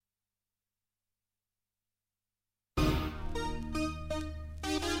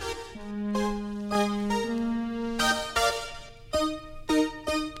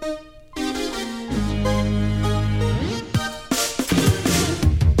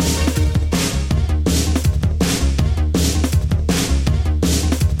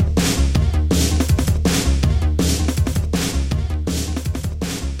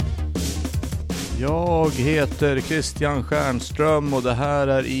heter Christian Stjernström och det här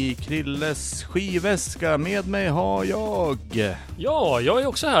är i Krilles Skivväska. Med mig har jag... Ja, jag är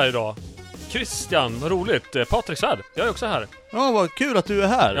också här idag. Christian, vad roligt. Patrik Svärd, jag är också här. Ja, vad kul att du är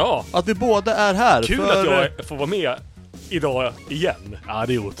här. Ja. Att vi båda är här. Kul att jag får vara med idag igen. Ja,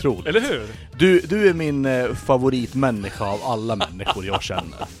 det är otroligt. Eller hur? Du är min favoritmänniska av alla människor jag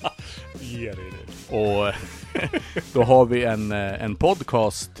känner. Ge dig det. Och då har vi en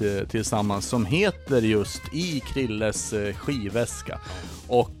podcast tillsammans som heter just I Krilles Skivväska.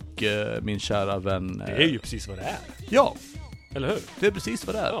 Och min kära vän... Det är ju precis vad det är. Ja. Eller hur? Det är precis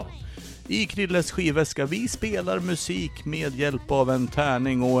vad det är. Ja. I Krilles Skivväska, vi spelar musik med hjälp av en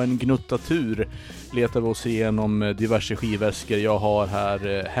tärning och en gnuttatur. Letar vi oss igenom diverse skivväskor jag har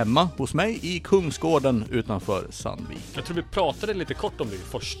här hemma hos mig i Kungsgården utanför Sandvik. Jag tror vi pratade lite kort om det i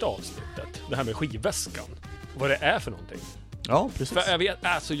första avsnittet. Det här med skivväskan. Vad det är för någonting. Ja, precis. För jag vet,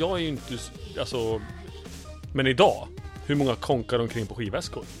 alltså jag är ju inte... Alltså, men idag, hur många konkar omkring på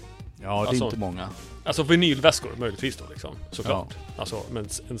skivväskor? Ja, det är alltså, inte många. Alltså vinylväskor möjligtvis då liksom, såklart. Ja. Alltså, men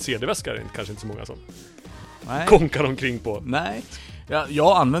en CD-väska är det kanske inte så många som Nej. konkar omkring på. Nej,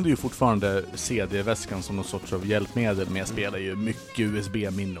 jag använder ju fortfarande CD-väskan som någon sorts av hjälpmedel, men jag spelar ju mycket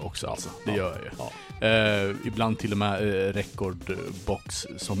USB-minne också, alltså. Det gör jag ju. Ja. Ibland till och med recordbox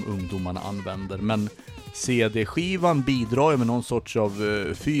som ungdomarna använder, men CD-skivan bidrar ju med någon sorts av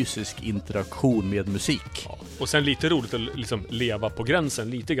fysisk interaktion med musik. Ja. Och sen lite roligt att liksom leva på gränsen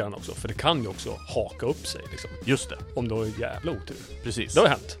lite grann också, för det kan ju också haka upp sig liksom. Just det. Om du har en jävla otur. Precis. Det har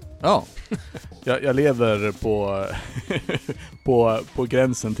hänt. Ja, jag lever på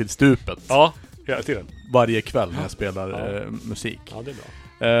gränsen till stupet. Ja, hela tiden. Varje kväll när jag spelar musik. Ja, det är bra.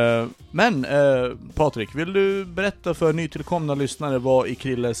 Men Patrik, vill du berätta för nytillkomna lyssnare vad i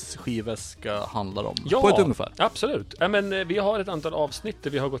Krilles Skivväska handlar om? Ja, på ett ungefär. Absolut. Men vi har ett antal avsnitt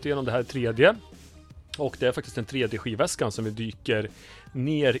där vi har gått igenom det här tredje. Och det är faktiskt den tredje skivväskan som vi dyker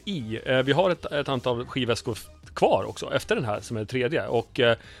ner i. Vi har ett antal skivväskor kvar också efter den här som är den tredje. Och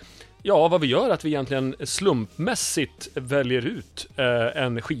ja, vad vi gör är att vi egentligen slumpmässigt väljer ut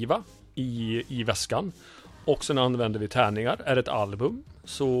en skiva i väskan. Och sen använder vi tärningar. Är det ett album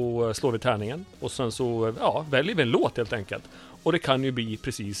så slår vi tärningen. Och sen så väljer vi en låt helt enkelt. Och det kan ju bli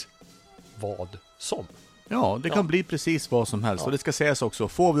precis vad som. Ja, det kan bli precis vad som helst. Och det ska sägas också,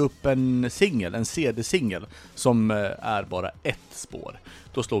 får vi upp en CD-singel som är bara ett spår,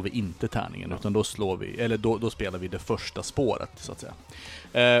 då slår vi inte tärningen, utan då spelar vi det första spåret så att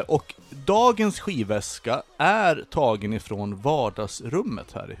säga. Och dagens skivväska är tagen ifrån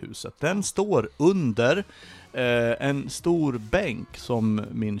vardagsrummet här i huset. Den står under en stor bänk som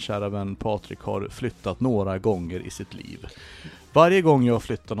min kära vän Patrik har flyttat några gånger i sitt liv. Varje gång jag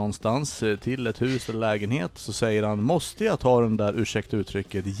flyttar någonstans till ett hus eller lägenhet så säger han, måste jag ta den där, ursäkta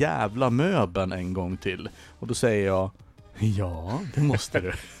uttrycket, jävla möbeln en gång till? Och då säger jag, ja, det måste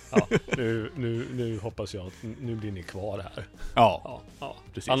du. Ja, nu hoppas jag att nu blir ni kvar här. Ja.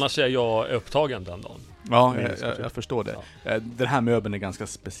 Precis. Annars är jag upptagen den dagen. Ja, jag förstår det. Ja. Den här möbeln är ganska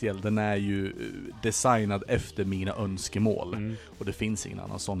speciell. Den är ju designad efter mina önskemål. Och det finns ingen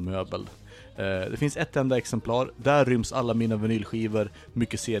annan sån möbel. Det finns ett enda exemplar. Där ryms alla mina vinylskivor,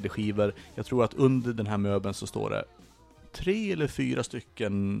 mycket CD-skivor. Jag tror att under den här möbeln så står det 3 eller 4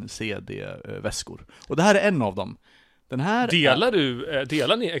 stycken CD-väskor. Och det här är en av dem. Den här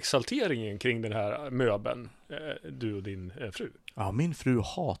delar ni exalteringen kring den här möbeln, du och din fru? Ja, min fru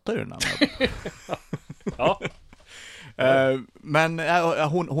hatar ju den här möbeln. Ja. Men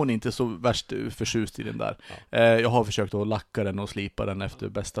hon är inte så värst förtjust i den där. Jag har försökt att lacka den och slipa den efter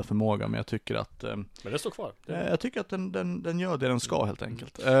bästa förmåga, men jag tycker att men den står kvar. Jag tycker att den gör det den ska helt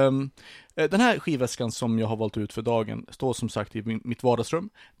enkelt. Den här skivväskan som jag har valt ut för dagen står som sagt i mitt vardagsrum.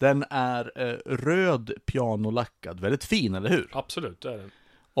 Den är röd pianolackad, väldigt fin, eller hur? Absolut, det är den.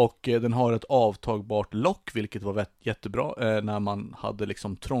 Och den har ett avtagbart lock, vilket var jättebra när man hade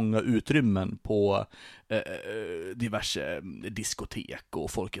liksom trånga utrymmen på diverse diskotek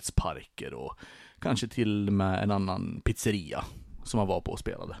och Folkets parker och kanske till med en annan pizzeria som man var på och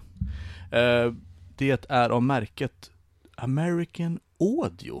spelade. Det är av märket American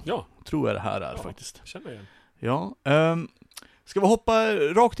Audio, tror jag det här är faktiskt. Känner igen. Ja, ska vi hoppa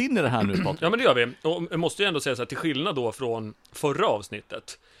rakt in i det här nu, Patrik? Ja, men det gör vi. Och jag måste ju ändå säga så här, till skillnad då från förra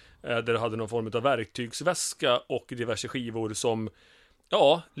avsnittet, där du hade någon form av verktygsväska och diverse skivor som,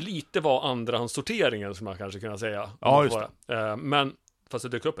 lite var andrahandssorteringen, som man kanske kunna säga. Ja, just det. Men, fast det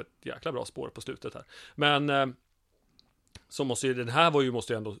dök upp ett jäkla bra spår på slutet här. Men, så måste ju, den här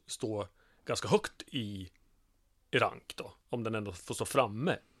måste ju ändå stå ganska högt i rank då, om den ändå får stå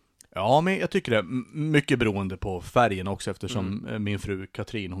framme Ja, men jag tycker det. Mycket beroende på färgen också, eftersom min fru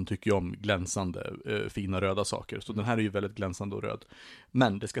Katrin, hon tycker ju om glänsande, fina röda saker. Så den här är ju väldigt glänsande och röd.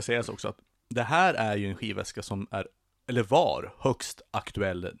 Men det ska sägas också att det här är ju en skivväska som är, eller var, högst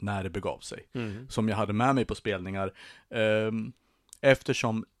aktuell när det begav sig. Som jag hade med mig på spelningar.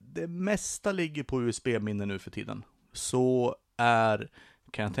 Eftersom det mesta ligger på USB-minnen nu för tiden, så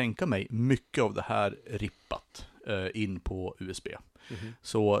kan jag tänka mig, mycket av det här rippat in på USB.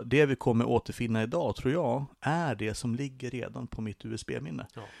 Så det vi kommer återfinna idag, tror jag, är det som ligger redan på mitt USB-minne.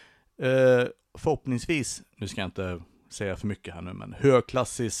 Ja. Förhoppningsvis, nu ska jag inte säga för mycket här nu, men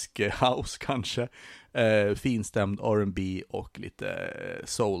högklassisk house kanske, finstämd R&B och lite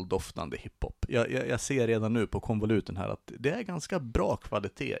soul-doftande hiphop. Jag ser redan nu på konvoluten här att det är ganska bra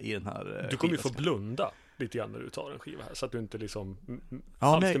kvalitet i den här. Du kommer ju få blunda lite grann när du tar en skiva här, så att du inte liksom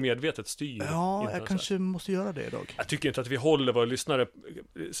alltför medvetet styr. Ja, jag kanske måste göra det idag. Jag tycker inte att vi håller våra lyssnare,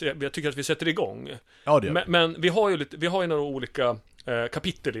 jag tycker att vi sätter igång. Ja, det gör vi. Men vi har ju några olika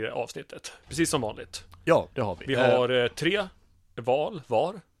kapitel i det avsnittet, precis som vanligt. Ja, det har vi. Vi har 3 val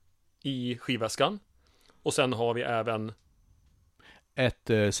var i skivväskan, och sen har vi även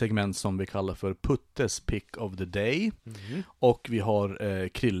ett segment som vi kallar för Puttes Pick of the Day. Och vi har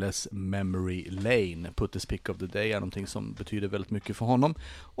Krilles Memory Lane. Puttes Pick of the Day är någonting som betyder väldigt mycket för honom.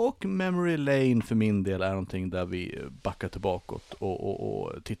 Och Memory Lane för min del är någonting där vi backar tillbaka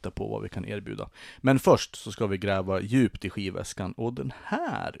och tittar på vad vi kan erbjuda. Men först så ska vi gräva djupt i skivväskan, och den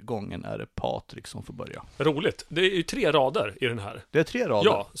här gången är det Patrik som får börja. Roligt. Det är ju 3 rader i den här. Det är 3 rader?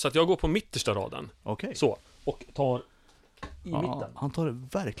 Ja, så att jag går på mittersta raden. Okej. Så, och tar i mitten. Han tar det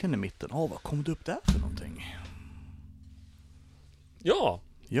verkligen i mitten. Vad kom det upp där för någonting? Ja.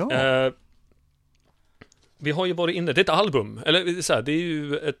 Ja. Vi har ju varit inne, det är ett album, eller så här, det är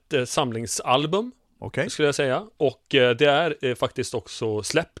ju ett samlingsalbum, skulle jag säga. Och det är faktiskt också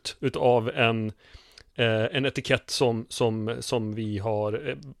släppt utav en etikett som vi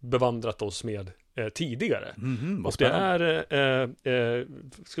har bevandrat oss med tidigare. Och det är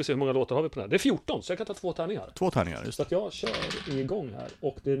ska vi se hur många låtar har vi på den här. Det är 14, så jag kan ta 2 tärningar. 2 tärningar, just. Så att jag kör igång här,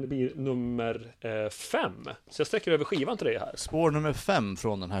 och det blir nummer 5. Så jag sträcker över skivan till dig här. Spår nummer 5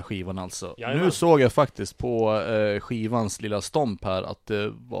 från den här skivan alltså. Jajamän. Nu såg jag faktiskt på skivans lilla stomp här att det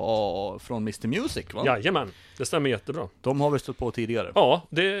var från Mr. Music, va? Jajamän, det stämmer jättebra. De har vi stått på tidigare. Ja,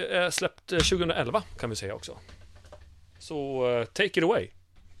 det är släppt 2011 kan vi säga också. Så take it away.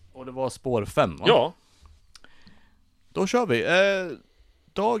 Och det var spår 5, va? Ja. Då kör vi.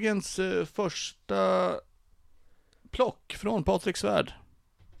 Dagens första plock från Patrik Svärd.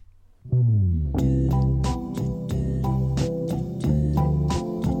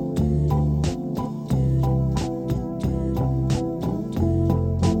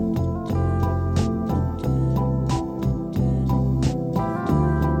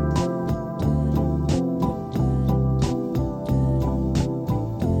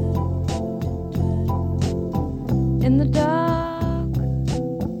 In the dark,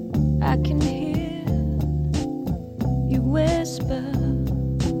 I can hear you whisper.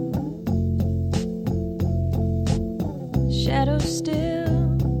 Shadows still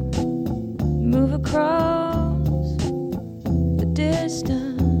move across the distance.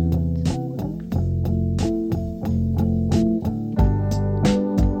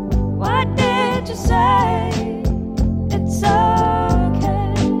 What did you say? It's okay.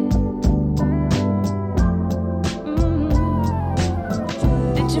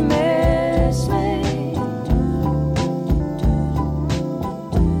 Did you miss me?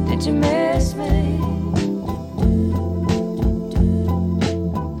 Did you miss me?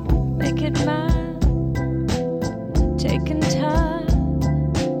 Make it mine. Taking time.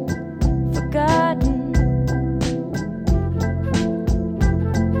 Forgotten.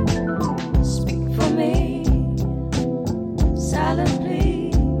 Speak for me.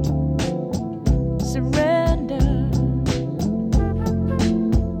 Silently. Surrender.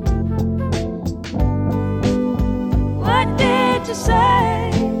 What did you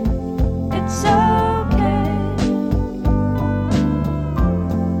say? It's okay.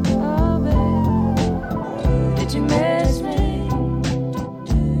 Oh, babe. Did you miss me?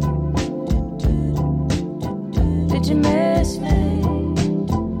 Did you miss me?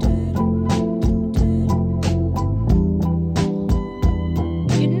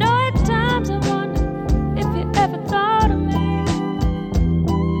 You know, at times I wonder if you ever thought of me.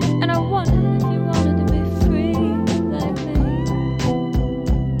 And I wonder if you wanted to be free like me.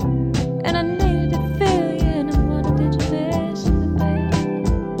 And I needed to feel you, and I wonder, did you miss me, babe?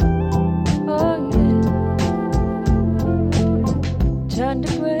 Oh yeah. Turned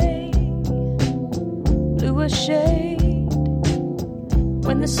to gray, blue a shade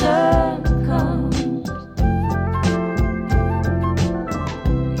when the sun comes.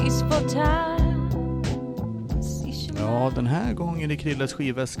 Peaceful time. Ja, den här gången i Krilles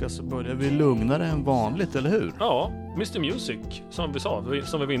skivväska så börjar vi lugnare än vanligt, eller hur? Ja, Mr. Music, som vi sa,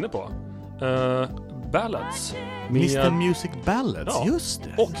 som vi var inne på. Ballads. Mr. Music Ballads, Ja. just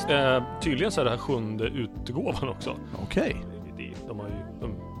det. Och tydligen så är det här 7:e utgåvan också. Okej. De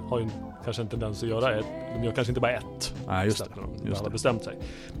har ju kanske en tendens att göra de gör kanske inte bara ett. Nej, just släpper det. De Just har det. bestämt sig.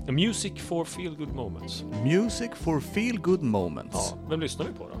 Music for feel good moments. Music for feel good moments. Ja, vem lyssnar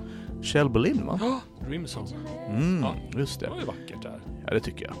vi på då? Shelby Lynne, va? Dream Song. Mm, just Det det. var ju vackert där. Ja, det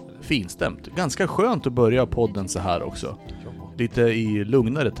tycker jag. Finstämt. Ganska skönt att börja podden så här också. Lite i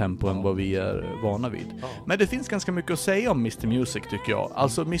lugnare tempo än vad vi är vana vid. Ja. Men det finns ganska mycket att säga om Mr. Music tycker jag.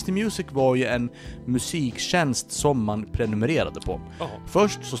 Alltså Mr. Music var ju en musiktjänst som man prenumererade på. Ja.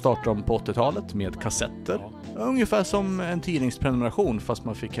 Först så startade de på 80-talet med kassetter. Ja. Ungefär som en tidningsprenumeration fast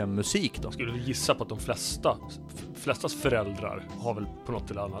man fick hem musik då. Jag skulle gissa på att de flestas föräldrar har väl på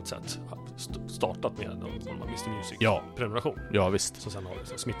något eller annat sätt startat med någon Mr. Music prenumeration. Ja, visst. Så sen har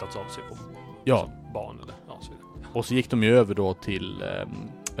det smittats av sig på barn eller så vidare. Och så gick de ju över då till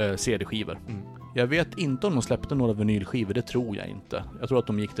CD-skivor. Mm. Jag vet inte om de släppte några vinylskivor, det tror jag inte. Jag tror att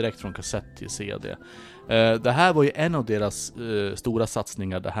de gick direkt från kassett till CD. Det här var ju en av deras stora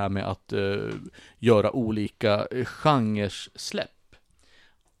satsningar, det här med att göra olika genresläpp.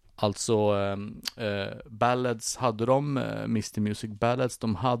 Alltså ballads hade de, Mr. Music Ballads,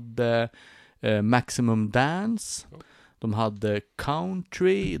 de hade Maximum Dance, de hade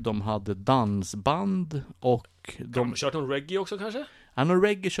country, de hade dansband och De har kört någon reggae också kanske? någon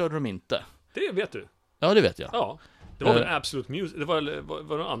reggae körde de inte. Det vet du. Ja, det vet jag. Ja. Det var väl Absolute Music. Det var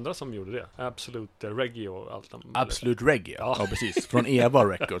några andra som gjorde det. Absolute Reggae och allt. Absolute Reggae, ja precis. Från Eva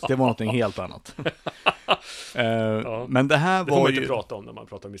Records. Det var någonting helt annat. Men det här det var får man ju... inte prata om när man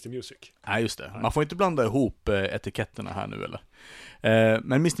pratar om Mr. Music. Nej, just det. Man får inte blanda ihop etiketterna här nu, eller?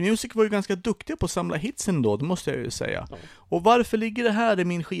 Men Mr. Music var ju ganska duktiga på att samla hitsen då, det måste jag ju säga. Ja. Och varför ligger det här i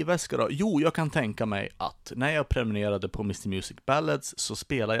min skivväska då? Jo, jag kan tänka mig att när jag prenumererade på Mr. Music Ballads så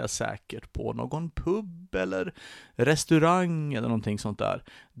spelar jag säkert på någon pub eller restaurang eller någonting sånt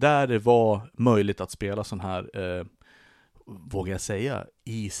där det var möjligt att spela sån här, vågar jag säga,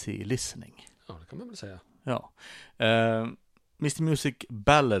 easy listening. Ja, det kan man väl säga. Ja. Mr. Music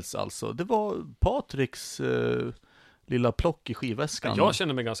Ballads alltså, det var Patriks lilla plock i skivväskan. Jag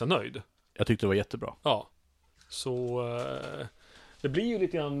känner mig ganska nöjd. Jag tyckte det var jättebra. Ja. Så det blir ju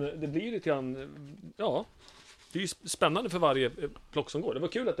lite grann, ja, det är ju spännande för varje plock som går. Det var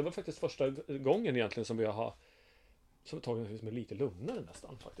kul att det var faktiskt första gången egentligen som vi har tagit något som är lite lugnare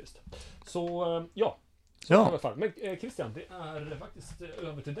nästan faktiskt. Så ja. Så i alla fall. Men Christian, det är faktiskt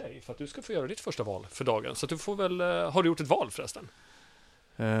över till dig för att du ska få göra ditt första val för dagen. Så att du får väl, har du gjort ett val förresten?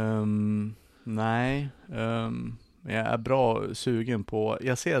 Nej. Jag är bra sugen på,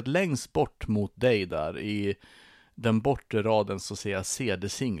 jag ser att längst bort mot dig där i den bortre raden så ser jag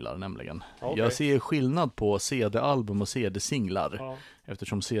CD-singlar nämligen. Okay. Jag ser skillnad på CD-album och CD-singlar. Ja.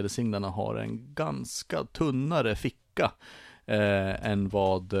 Eftersom CD-singlarna har en ganska tunnare ficka än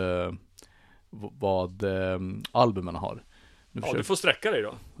vad albumen har. Du får sträcka dig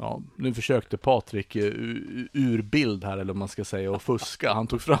då. Ja, nu försökte Patrik ur bild här, eller vad man ska säga, och fuska. Han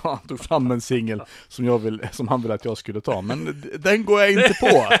tog fram en singel som han ville att jag skulle ta, men den går jag inte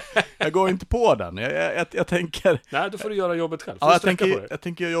på. Jag går inte på den. Jag tänker... Nej, då får du göra jobbet själv. Ja, jag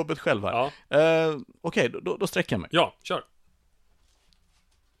tänker göra jobbet själv här. Ja. Okej, då sträcker jag mig. Ja, kör.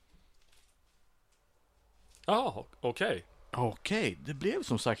 Ja, okej. Okej, det blev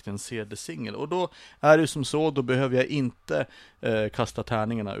som sagt en CD-singel. Och då är det som så, då behöver jag inte kasta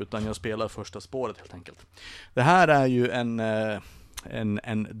tärningarna, utan jag spelar första spåret helt enkelt. Det här är ju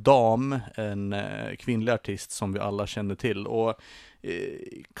en dam, en kvinnlig artist som vi alla känner till. Och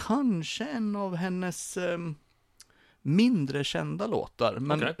kanske en av hennes mindre kända låtar.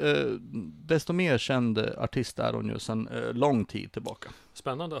 Men desto mer känd artist är hon ju sedan lång tid tillbaka.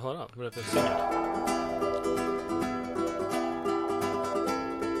 Spännande att höra. Vad är det för singel?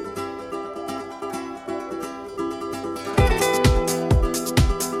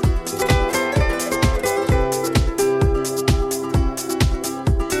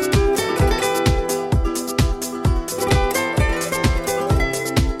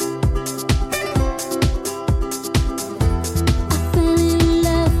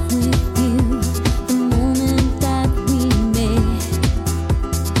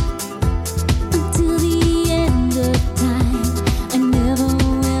 Till the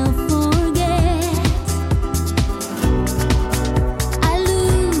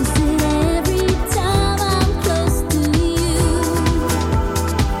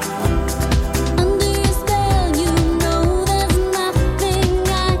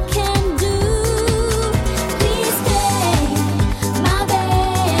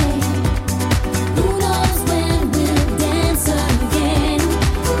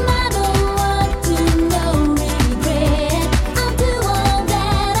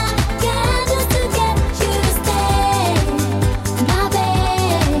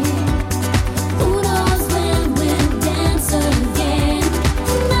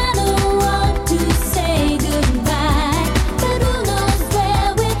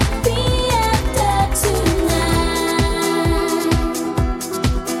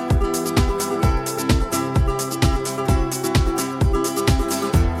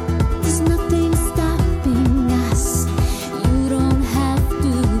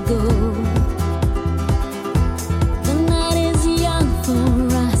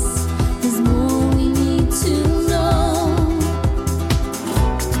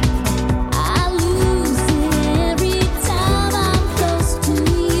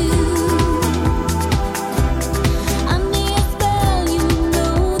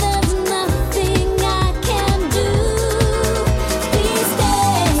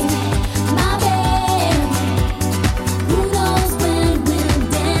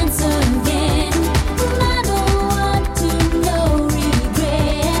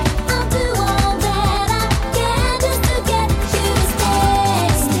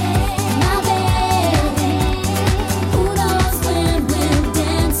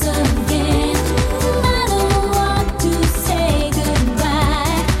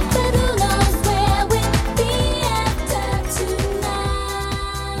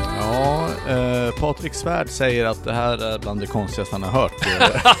Patrik Svärd säger att det här är bland det konstigaste han har hört.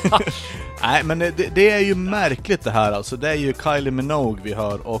 Nej, men det är ju märkligt det här alltså. Det är ju Kylie Minouge vi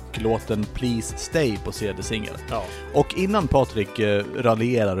hör och låten Please Stay på CD-singel. Ja. Och innan Patrik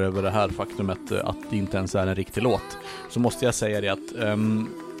raljerar över det här faktumet att det inte ens är en riktig låt, så måste jag säga det att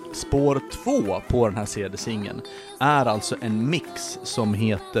spår 2 på den här CD-singeln är alltså en mix som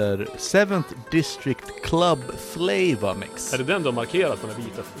heter 7th District Club Flavor Mix. Är det den du har markerat på den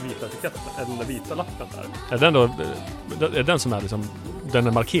vita etiketten? Eller vita lappen där? Är det den som är liksom, den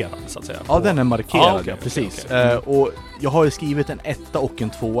är markerad så att säga? Ja, den är markerad, okay, precis. Okay. Och jag har ju skrivit en 1 och en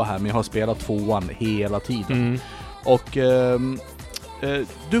 2 här, men jag har spelat 2:an hela tiden. Och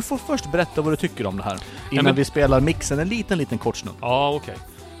du får först berätta vad du tycker om det här innan vi spelar mixen, en liten kort snutt. Ja, okej.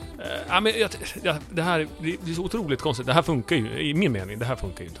 Men det här det är så otroligt konstigt. Det här funkar ju, i min mening, det här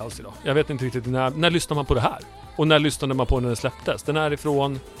funkar ju inte alls idag. Jag vet inte riktigt, när lyssnar man på det här? Och när lyssnade man på när den släpptes? Den är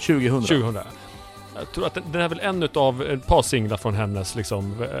ifrån 2000. Jag tror att den är väl en av ett par singlar från hennes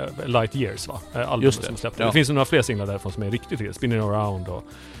liksom, Light Years, va? Albumet som släppte. Ja. Det finns några fler singlar därifrån som är riktigt Spinning Around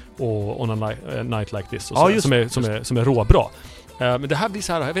och On a Night Like This och så, som är råbra. Men det här blir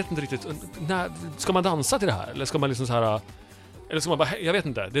så här, jag vet inte riktigt, ska man dansa till det här? Eller ska man liksom så här... Eller ska man bara, jag vet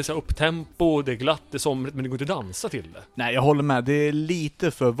inte, det är så upptempo, det är glatt, det är somrigt, men det går inte att dansa till det. Nej, jag håller med, det är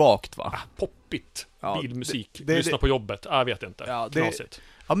lite för vagt, va? Poppigt, bilmusik, det lyssna på jobbet, jag vet inte, knasigt.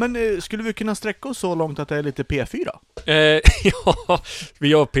 Ja, men skulle vi kunna sträcka oss så långt att det är lite P4? Ja, vi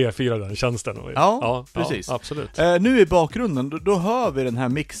gör P4 den tjänsten. Ja, precis. Ja, absolut. Nu i bakgrunden, då hör vi den här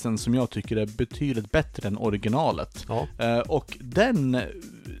mixen som jag tycker är betydligt bättre än originalet. Ja. Och den...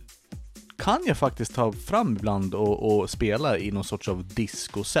 kan jag faktiskt ta fram ibland och spela i någon sorts av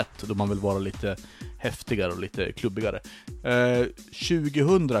disco-set då man vill vara lite häftigare och lite klubbigare.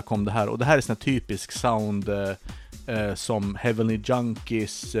 2000 kom det här, och det här är sån här typisk sound som Heavenly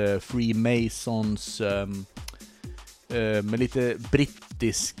Junkies, Freemasons, med lite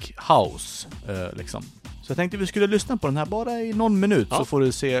brittisk house liksom. Så jag tänkte vi skulle lyssna på den här bara i någon minut, så får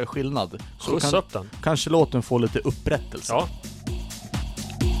du se skillnad. Så kanske låten får lite upprättelse. Ja.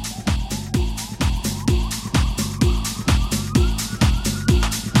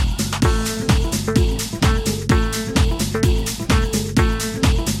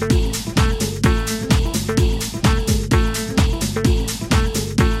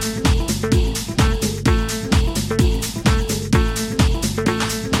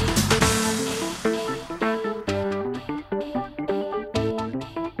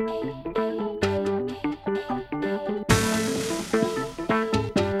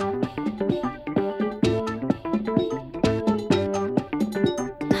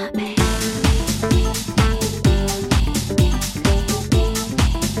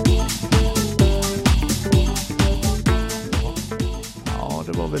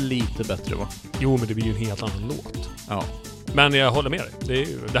 Lite bättre, va? Jo, men det blir ju en helt annan låt. Ja. Men jag håller med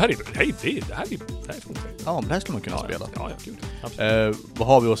dig. Det här funkar. Ja, men det här skulle man kunna spela. Ja, kul. Vad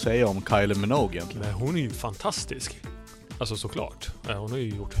har vi att säga om Kylie Minouge egentligen? Men hon är ju fantastisk. Alltså såklart. Hon har ju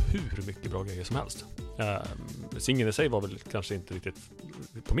gjort hur mycket bra grejer som helst. Singeln i sig var väl kanske inte riktigt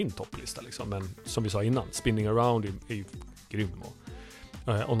på min topplista liksom, men som vi sa innan, Spinning Around är ju grym.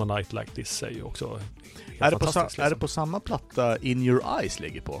 On a Night Like This är ju också fantastiskt. Är det på samma platta In Your Eyes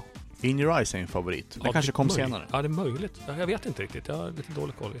ligger på? In Your Eyes är en favorit. Det kanske kom senare. Ja, det är möjligt. Jag vet inte riktigt. Jag har lite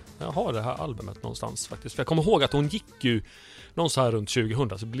dålig koll. Jag har det här albumet någonstans faktiskt. För jag kommer ihåg att hon gick ju någon så här runt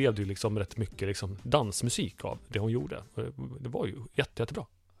 2000, så blev det ju liksom rätt mycket liksom dansmusik av det hon gjorde. Det var ju jättebra.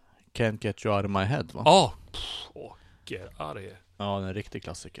 Can't Get You Out of My Head, va? Ja. Ja, det är en riktig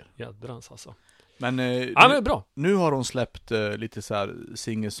klassiker. Jädrans alltså. Men, men bra. Nu har hon släppt lite så här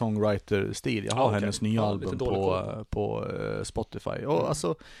singer-songwriter-stil. Jag har hennes nya album på Spotify. Och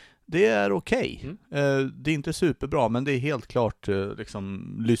alltså, det är okej. Det är inte superbra, men det är helt klart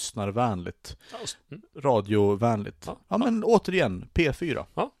liksom lyssnarvänligt. Radiovänligt. Men återigen, P4.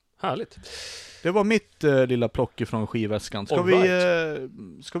 Ja, härligt. Det var mitt lilla plock från skivväskan.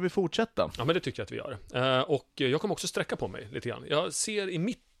 Ska vi fortsätta? Ja, men det tycker jag att vi gör. Och jag kommer också sträcka på mig lite grann. Jag ser i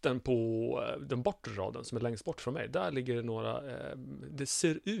mitten på den bortre raden som är längst bort från mig. Där ligger några, det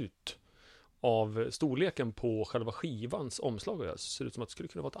ser ut av storleken på själva skivans omslag. Det ser ut som att det skulle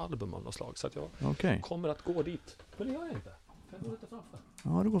kunna vara ett album av något slag. Så att jag kommer att gå dit. Men det gör jag inte. Jag går lite framför.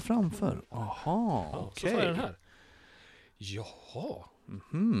 Ja, du går framför. Aha, okej. Så tar jag den här. Jaha.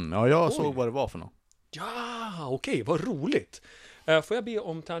 Ja, jag såg vad det var för något. Ja, okej, vad roligt. Får jag be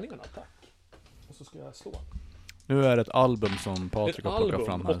om tärningarna? Tack. Och så ska jag slå. Nu är det ett album som Patrik har plockat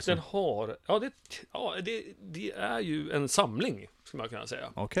fram här. Och den har... det är ju en samling, skulle man kunna säga.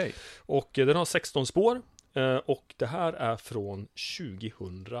 Okej. Och den har 16 spår. Och det här är från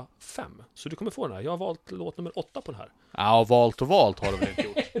 2005. Så du kommer få den här. Jag har valt låt nummer 8 på den här. Ja, valt har du väl inte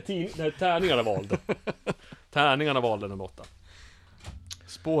gjort? Nej, tärningarna valde. Tärningarna valde nummer 8.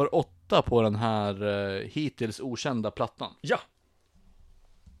 Spår 8 på den här hittills okända plattan. Ja.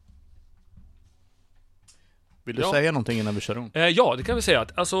 Vill du säga någonting innan vi kör om? Ja, det kan vi säga.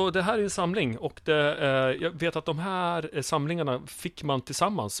 Att, alltså, det här är en samling. Och jag vet att de här samlingarna fick man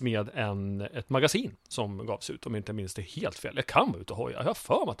tillsammans med ett magasin som gavs ut. Om jag inte minns det helt fel. Jag kan vara ute och hoja. Jag har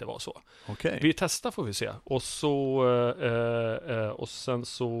för mig att det var så. Okay. Vi testar får vi se. Och sen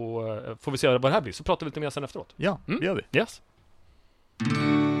så får vi se vad det här blir. Så pratar vi lite mer sen efteråt. Ja, det gör vi. Yes.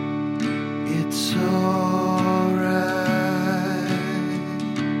 It's alright.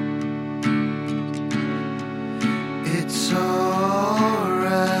 It's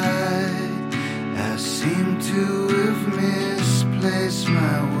alright. I seem to have misplaced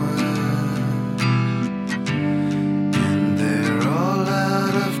my words, and they're all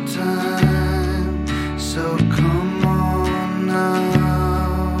out of time. So come on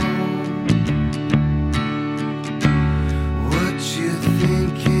now. What you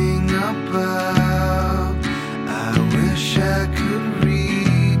thinking about? I wish I could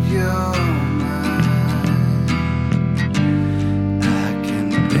read your mind. I can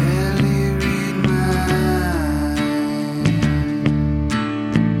barely read mine.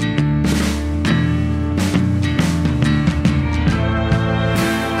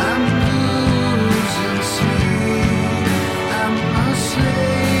 I'm losing sleep. I must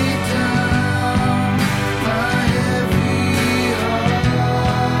lay down my heavy heart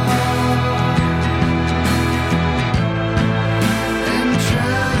and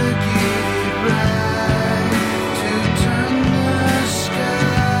try to get it right, to turn the sky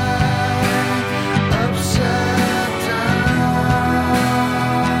upside down.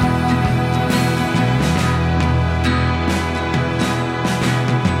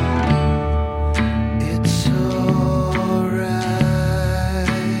 It's alright.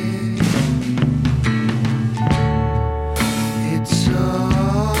 It's alright.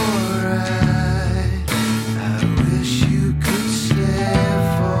 I wish you could stay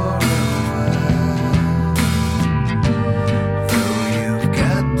for a while, though you've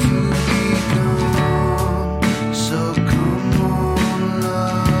got to be gone. So come on,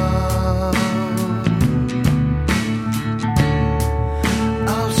 love.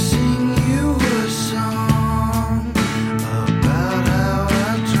 I'll sing you a song about how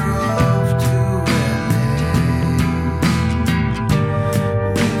I drove to LA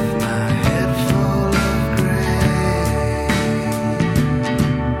with my head full of gray.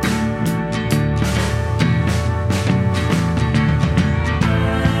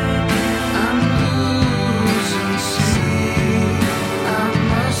 I'm losing sleep. I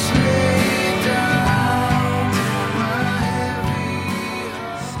must lay down my heavy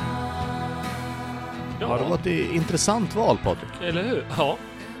Ja, det var ett intressant val, Patrik. Eller hur? Ja.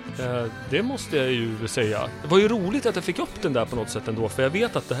 Det måste jag ju säga. Det var ju roligt att jag fick upp den där på något sätt ändå. För jag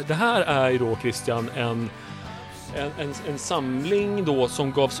vet att det här är ju då, Christian, en samling då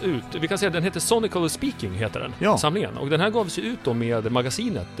som gavs ut. Vi kan säga att den heter Sonically Speaking, heter den. Ja. Samlingen. Och den här gavs ju ut då med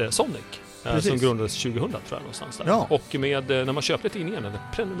magasinet Sonic. Precis. Som grundades 2000, tror jag, någonstans där. Ja. Och med, när man köpte tidningen eller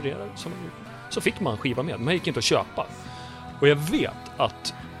prenumererade så fick man skiva med. Man gick inte att köpa. Och jag vet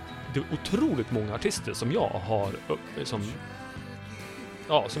att det är otroligt många artister som jag har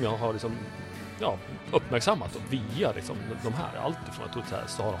uppmärksammat och via liksom, de här. Allt ifrån att så här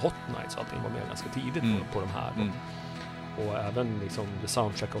Star Hot Nights och allting var med ganska tidigt på de här. Och även liksom The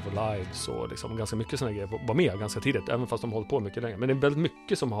Soundtrack of Our Lives och liksom ganska mycket sådana grejer var med ganska tidigt, även fast de hållit på mycket längre. Men det är väldigt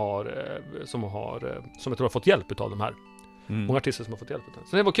mycket som jag tror har fått hjälp av de här. Många artister som har fått hjälp av det.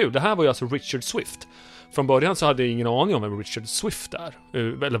 Så det var kul. Det här var ju alltså Richard Swift. Från början så hade jag ingen aning om vem Richard Swift är.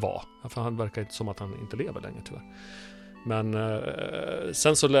 Eller var. För han verkar inte som att han inte lever längre, tyvärr. Men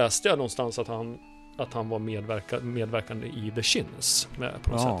sen så läste jag någonstans att han var medverkande i The Shins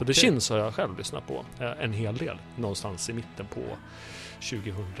på något sätt. Och The Shins har jag själv lyssnat på en hel del. Någonstans i mitten på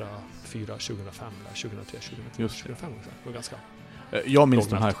 2004, 2005, 2003, 2005. Det var ganska... Jag minns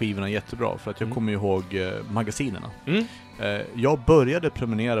de här skivorna jättebra, för att jag kommer ihåg magasinerna. Jag började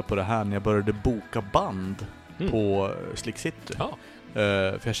prenumerera på det här när jag började boka band på Slick City. Ja.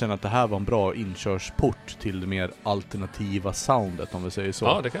 För jag känner att det här var en bra inkörsport till det mer alternativa soundet, om vi säger så.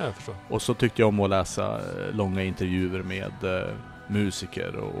 Ja, det kan jag förstå. Och så tyckte jag om att läsa långa intervjuer med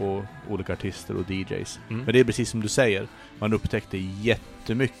musiker och olika artister och DJs. Men det är precis som du säger, man upptäckte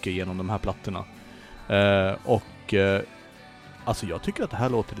jättemycket genom de här plattorna. Alltså jag tycker att det här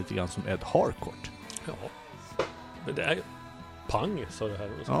låter lite grann som Ed Harcourt. Ja, men det är ju... Pang, sa du här.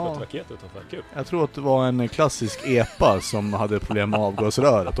 Och så Ja. ett raket utanför. Kul. Jag tror att det var en klassisk epa som hade problem med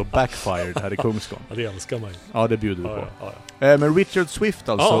avgasröret och backfired här i Kungsgården. Ja, det älskar man ju. Ja, det bjuder vi på. Ja. Men Richard Swift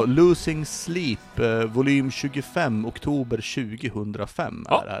alltså, Ja. Losing Sleep, volym 25, oktober 2005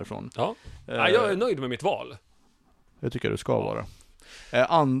 är det härifrån. Ja. Ja, jag är nöjd med mitt val. Jag tycker det ska vara.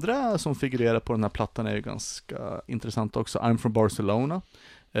 Andra som figurerar på den här plattan är ju ganska intressant också. I'm from Barcelona,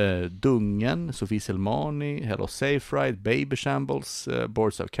 Dungen, Sofie Selmani, Hello Safe Ride, Baby Shambles,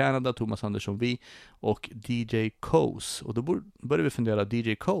 Boards of Canada, Thomas Andersson Vi och DJ Coase. Och då börjar vi fundera,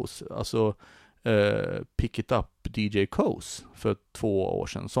 DJ Coase, alltså Pick It Up DJ Coase för 2 år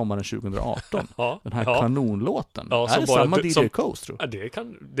sedan, sommaren 2018. Ja. Den här Ja. kanonlåten. Ja, är det bara samma DJ som- Coase, tror jag?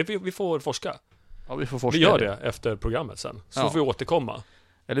 Ja, vi får forska. Ja, vi får forska. Vi gör det efter programmet sen. Så Ja. får vi återkomma.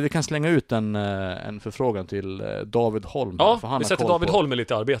 Eller vi kan slänga ut en förfrågan till David Holm. Ja, för han vi har sätter koll David på- Holm i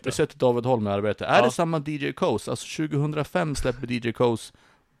lite arbete. Vi sätter David Holm i arbete. Är Ja. det samma DJ Coase? Alltså 2005 släpper DJ Coase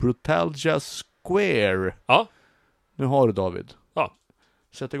Brutalja Square. Ja. Nu har du David. Ja.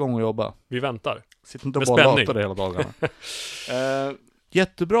 Sätt igång och jobba. Vi väntar. Sitt inte och Med bara spänning. lata dig hela dagarna.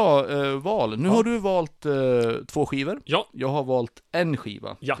 Jättebra val. Nu har du valt 2 skivor. Ja. Jag har valt en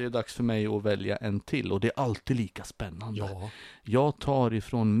skiva. Ja. Det är dags för mig att välja en till. Och det är alltid lika spännande. Ja. Jag tar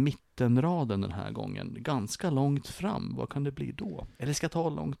ifrån mittenraden den här gången. Ganska långt fram. Vad kan det bli då? Eller ska jag ta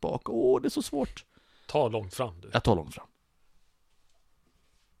långt bak? Det är så svårt. Ta långt fram du. Jag tar långt fram.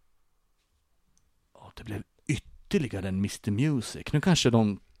 Det blev ytterligare en Mr. Music. Nu kanske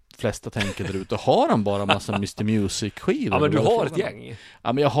de flesta tänker där ute, har han bara massa Mr. Music-skivor? Ja, men du Vad är har ett frågan om? gäng.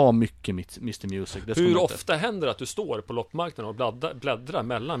 Ja, men jag har mycket Mr. Music. Det ska Hur man inte- ofta händer det att du står på loppmarknaden och bläddrar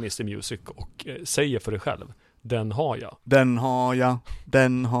mellan Mr. Music och säger för dig själv, den har jag. Den har jag,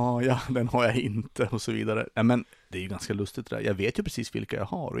 den har jag, den har jag inte och så vidare. Ja, men det är ju ganska lustigt det där. Jag vet ju precis vilka jag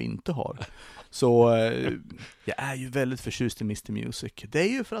har och inte har. Så jag är ju väldigt förtjust i Mr. Music. Det är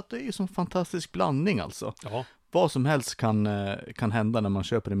ju för att det är ju sån fantastisk blandning alltså. Ja. Vad som helst kan hända när man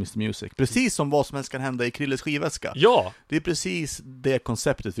köper en Mr. Music. Precis som vad som helst kan hända i Krilles Skivväska. Ja, Det är precis det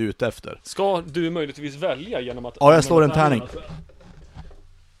konceptet vi är ute efter. ska du möjligtvis välja genom att... Ja, jag slår en tärning.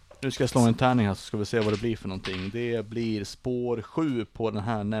 Nu ska jag slå en tärning här så ska vi se vad det blir för någonting. Det blir spår 7 på den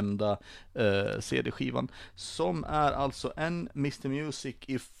här nämnda CD-skivan. Som är alltså en Mr. Music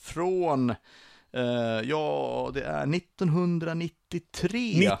ifrån... det är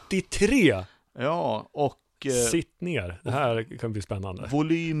 1993. 93! Ja, och... Sitt ner, det här kan bli spännande.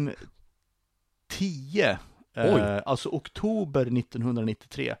 Volym 10. Alltså oktober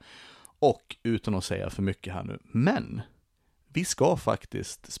 1993. Och utan att säga för mycket här nu. Men vi ska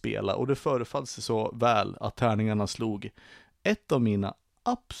faktiskt spela. Och det förefall sig så väl att tärningarna slog ett av mina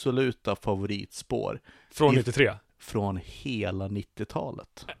absoluta favoritspår. Från 93? Från hela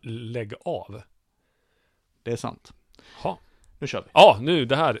 90-talet. Lägg av. Det är sant. Ha. Nu kör vi. Ja, nu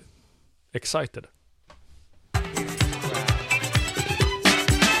det här. Excited.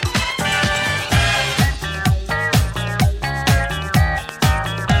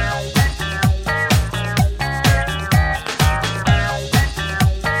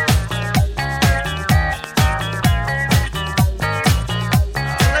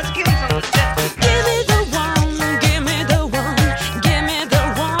 Give me the one, give me the one, give me the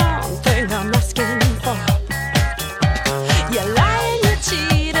one thing I'm asking for. You lie and you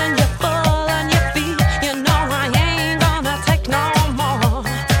cheat and you fall and you feel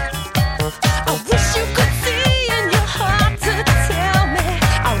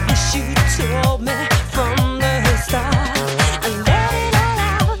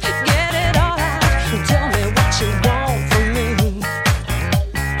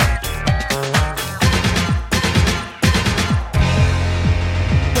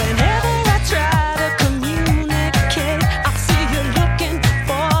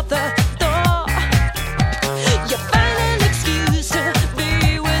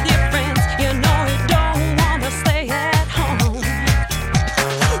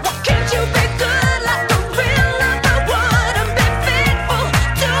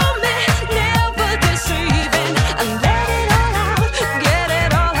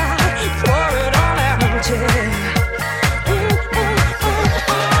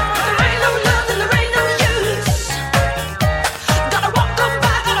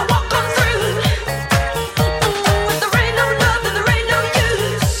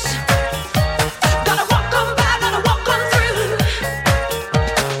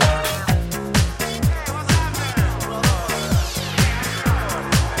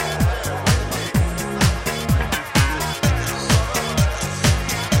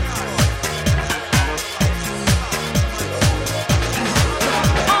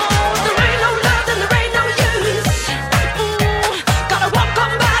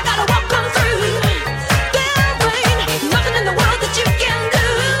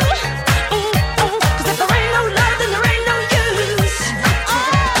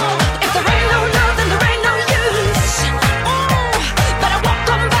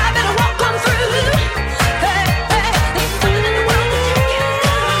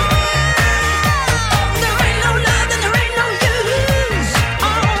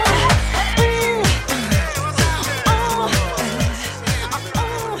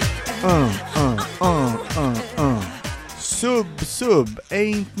Sub,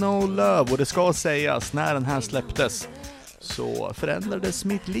 Ain't No Love. Och det ska sägas, när den här släpptes så förändrades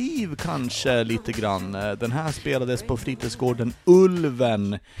mitt liv kanske lite grann. Den här spelades på fritidsgården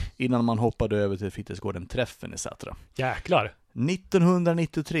Ulven innan man hoppade över till fritidsgården Träffen etc. Jäklar.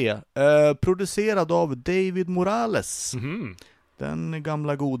 1993. Producerad av David Morales. Mhm. Den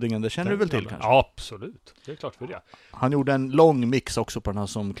gamla godingen, det känner du väl till kanske? Ja, absolut. Det är klart för det. Han gjorde en lång mix också på den här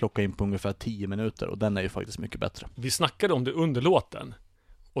som klockade in på ungefär 10 minuter. Och den är ju faktiskt mycket bättre. Vi snackade om det under låten.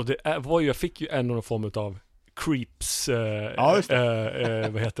 Och jag fick ju någon form av creeps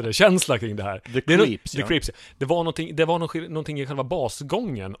vad heter det, känsla kring det här. The Creeps, The Creeps. Det var någonting i själva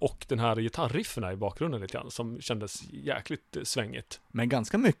basgången och den här gitarrifferna i bakgrunden lite grann som kändes jäkligt svängigt. Men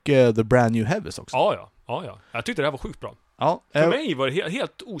ganska mycket The Brand New Heavies också. Ja. Jag tyckte det här var sjukt bra. Ja, För mig var det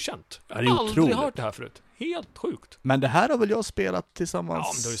helt okänt. Jag har aldrig hört det här förut. Helt sjukt. Men det här har väl jag spelat tillsammans.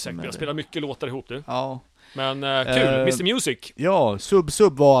 Ja, men det har ju säkert. Vi har spelat mycket låtar ihop du. Ja. Men kul, Mr. Music. Ja,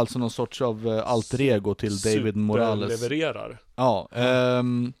 Sub var alltså någon sorts av alter ego till David Morales. Levererar. Ja,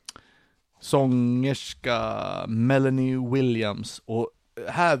 sångerska Melanie Williams. Och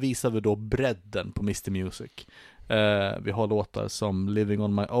här visar vi då bredden på Mr. Music. Vi har låtar som Living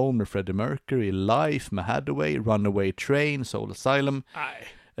on My Own med Freddie Mercury, Life med Hathaway, Runaway Train, Soul Asylum,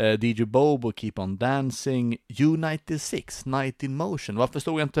 DJ Bobo, Keep on Dancing, U96, Night in Motion. Varför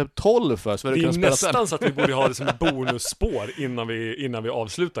stod jag inte 12 för? Så det är nästan så att vi borde ha det som ett bonusspår innan vi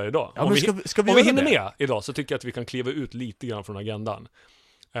avslutar idag. Ja, om vi hinner med idag så tycker jag att vi kan kliva ut lite grann från agendan.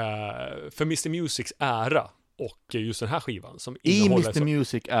 För Mr. Musics ära och just den här skivan som i Mr.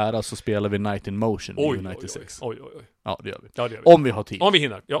 Music ära så spelar vi Night in Motion i U96. Oj. Ja, det gör vi. Ja, det gör vi. Om vi har tid. Om vi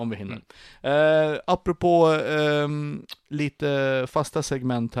hinner. Ja. Om vi hinner. Apropå lite fasta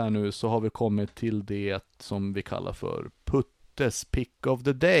segment här nu så har vi kommit till det som vi kallar för Puttes Pick of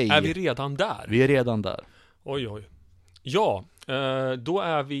the Day. Är vi redan där? Vi är redan där. Oj. Ja, då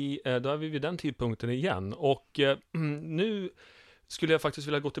är vi vid den tidpunkten igen. Och nu skulle jag faktiskt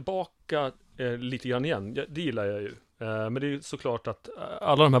vilja gå tillbaka lite grann igen. Det gillar jag ju. Men det är ju såklart att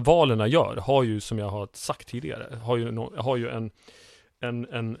alla de här valen jag gör har ju, som jag har sagt tidigare, har ju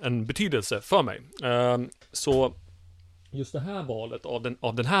en betydelse för mig. Så just det här valet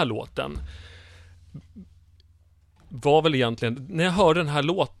av den här låten var väl egentligen, när jag hörde den här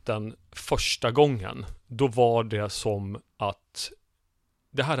låten första gången, då var det som att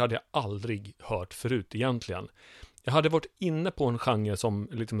det här hade jag aldrig hört förut egentligen. Jag hade varit inne på en genre som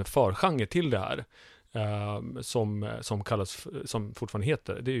liksom en förgenre till det här, som kallas, som fortfarande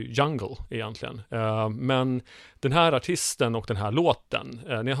heter, det är ju jungle egentligen. Men den här artisten och den här låten,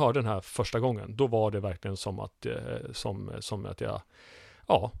 när jag hörde den här första gången, då var det verkligen som att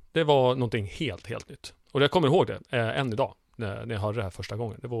det var någonting helt nytt. Och jag kommer ihåg det än idag när jag hörde det här första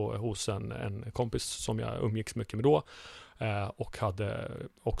gången. Det var hos en kompis som jag umgicks mycket med då. Och hade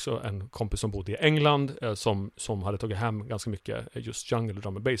också en kompis som bodde i England som hade tagit hem ganska mycket just jungle och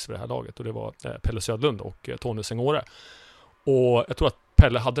drum and bass för det här laget. Och det var Pelle Södlund och Tony Sengåre. Och jag tror att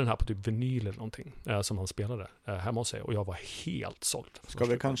Pelle hade den här på typ vinyl eller någonting som han spelade hemma hos sig. Och jag var helt såld. Ska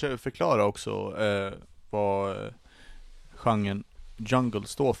vi kanske förklara också vad genren jungle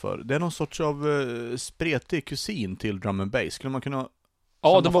står för? Det är någon sorts av spretig kusin till drum and bass. Skulle man kunna...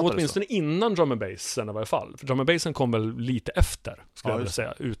 Ja, det var åtminstone innan drum and bassen i varje fall. För drum and bassen kom väl lite efter, skulle jag vilja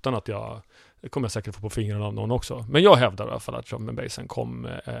säga. Utan att det kommer jag säkert få på fingrarna av någon också. Men jag hävdar i alla fall att drum and bassen kom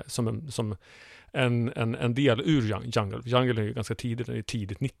som en del ur jungle. Jungle är ju ganska tidigt, det är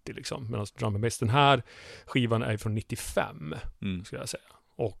tidigt 90 liksom. Medan drum and bass, den här skivan är från 95, skulle jag säga.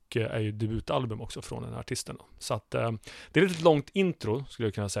 Och är ju debutalbum också från den här artisten. Så att det är ett långt intro, skulle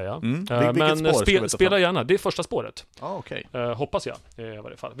jag kunna säga. Men spela gärna, det är första spåret. Okay. Hoppas jag i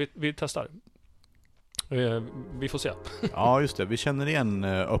varje fall. Vi testar. Vi får se. Ja, just det. Vi känner igen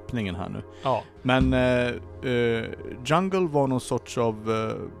öppningen här nu. Ja. Men jungle var någon sorts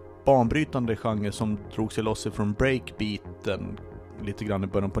av banbrytande genre som drog sig loss från breakbeaten lite grann i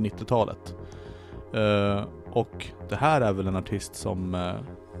början på 90-talet. Och det här är väl en artist som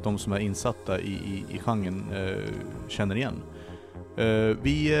de som är insatta i genren känner igen.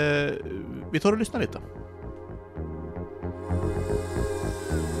 Vi tar och lyssnar lite.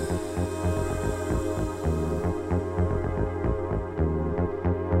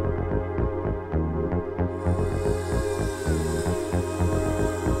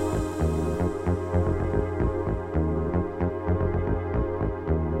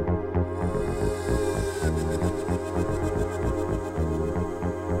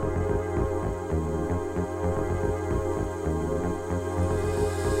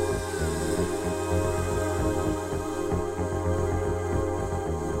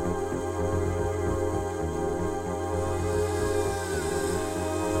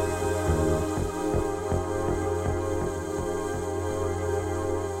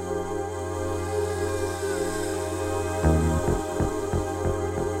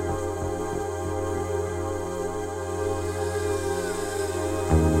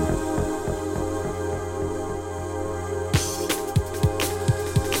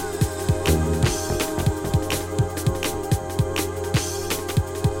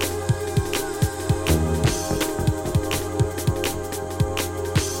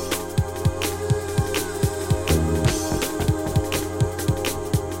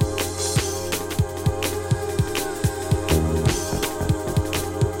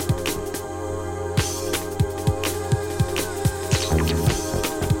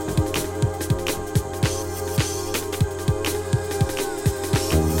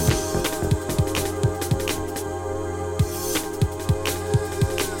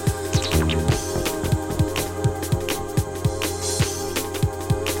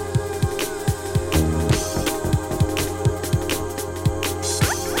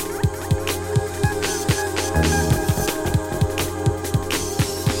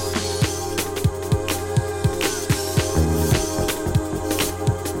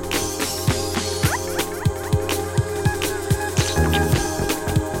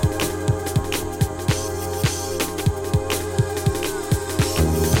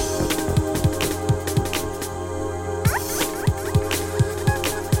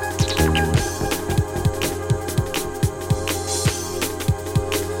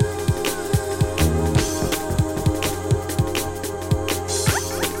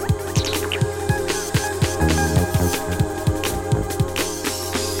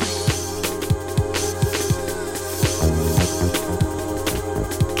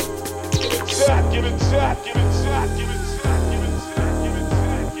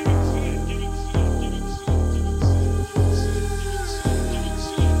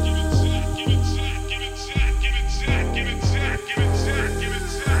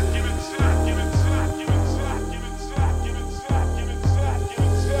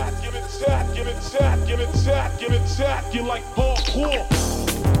 attack you like hardcore.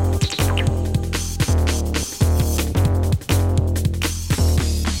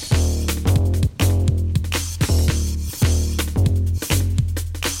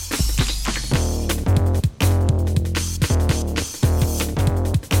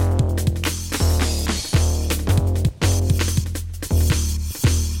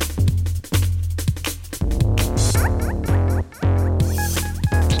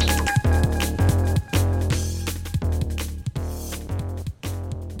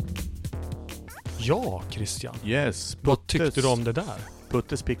 Ja, Christian. Yes. Vad tyckte du om det där?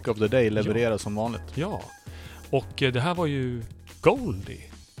 Puttes pick of the day levererar som vanligt. Ja. Och det här var ju Goldie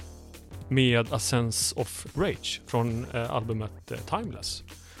med A Sense of Rage från albumet Timeless.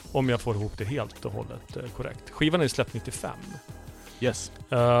 Om jag får ihop det helt och hållet korrekt. Skivan är släppt 95. Yes.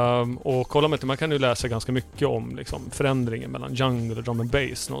 Och kolla med det, man kan ju läsa ganska mycket om liksom, förändringen mellan jungle och drum and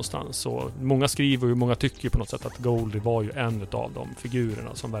bass någonstans. Och många skriver och många tycker på något sätt att Goldie var ju en av de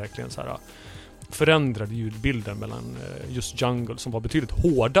figurerna som verkligen så här förändrade ljudbilden mellan just jungle som var betydligt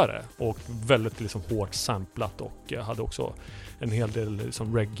hårdare och väldigt liksom hårt samplat och hade också en hel del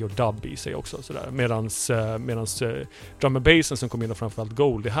liksom reggae och dub i sig också sådär. Medans drum and bassen som kom in och framförallt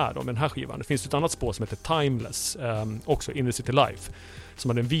Goldie här då, med den här skivan. Det finns ett annat spår som heter Timeless också, In the City Life, som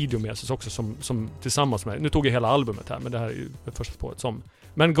hade en video med sig också som tillsammans med, nu tog jag hela albumet här, men det här är ju det första spåret som,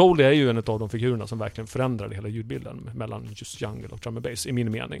 men Goldie är ju en av de figurerna som verkligen förändrade hela ljudbilden mellan just jungle och drum and bass i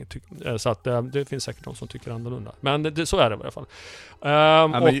min mening. Så att det finns säkert de som tycker annorlunda. Men så är det i alla fall.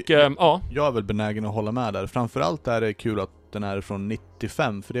 Jag är väl benägen att hålla med där. Framförallt är det kul att den är från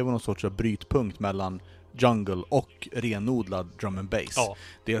 95, för det var någon sorts av brytpunkt mellan jungle och renodlad drum and bass. Ja.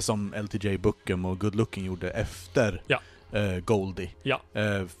 Det som LTJ Buckham och Good Looking gjorde efter Goldie. Ja.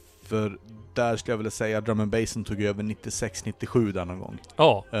 För där skulle jag vilja säga drum and bassen tog över 96-97 där någon gång.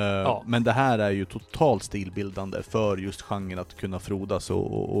 Men det här är ju totalt stilbildande för just genren att kunna frodas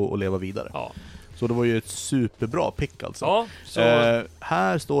och leva vidare. Ja. Så det var ju ett superbra pick alltså. Ja,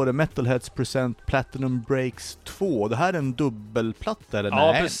 här står det Metalheads Present Platinum Breaks 2. Det här är en dubbelplatta eller?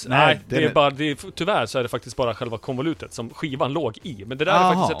 Nej, tyvärr så är det faktiskt bara själva konvolutet som skivan låg i. Men det där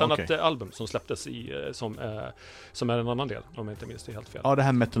är faktiskt ett annat album som släpptes i som är en annan del, om jag inte minns det helt fel. Ja, det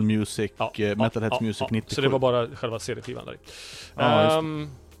här Metal Music, Metalheads Music 97. Så det var bara själva CD-skivan där.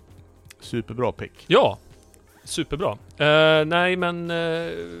 Superbra pick. Ja, superbra.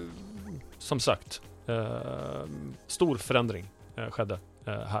 Som sagt, stor förändring skedde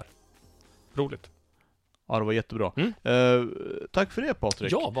här. Roligt. Ja, det var jättebra. Tack för det,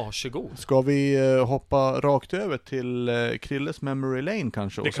 Patrik. Ja, varsågod. Ska vi hoppa rakt över till Krilles Memory Lane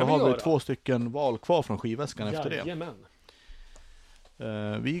kanske? Och så har vi 2 stycken val kvar från skivväskan efter det. Jajamän.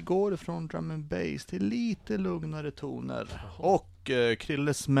 Vi går från drum and bass till lite lugnare toner. Och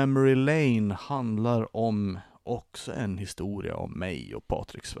Krilles Memory Lane handlar om också en historia om mig och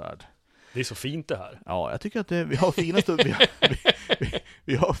Patrik Svärd. Det är så fint det här. Ja, jag tycker att vi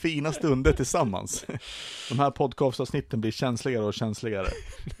har fina stunder tillsammans. De här podcastavsnitten blir känsligare och känsligare.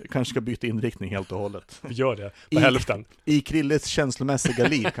 Vi kanske ska byta inriktning helt och hållet. Vi gör det, på hälften. I Krilles känslomässiga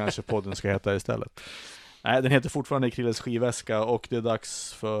liv kanske podden ska heta istället. Nej, den heter fortfarande Krilles skivväska och det är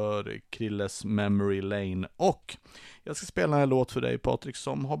dags för Krilles Memory Lane. Och jag ska spela en låt för dig, Patrik,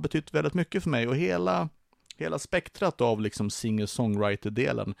 som har betytt väldigt mycket för mig och hela spektrat av liksom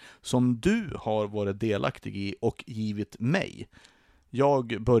singer-songwriter-delen som du har varit delaktig i och givit mig.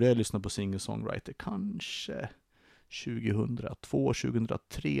 Jag började lyssna på singer-songwriter kanske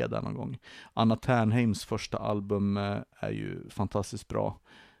 2002-2003 där någon gång. Anna Ternheims första album är ju fantastiskt bra.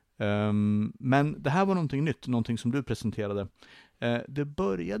 Men det här var någonting nytt, någonting som du presenterade. Det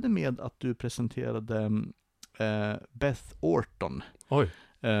började med att du presenterade Beth Orton. Oj.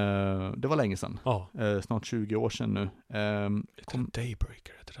 Det var länge sedan. Snart 20 år sedan nu.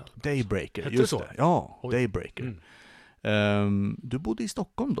 Daybreaker heter det. Daybreaker, heter just det. Det. Ja, oj. Daybreaker. Du bodde i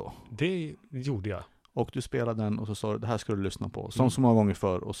Stockholm då? Det gjorde jag. Och du spelade den och så sa du, det här ska du lyssna på. Som så många gånger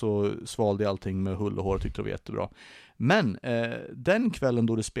förr. Och så svalde jag allting med hull och hår och tyckte det var jättebra. Men den kvällen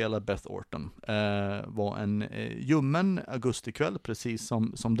då du spelade Beth Orton var en ljummen augustikväll, precis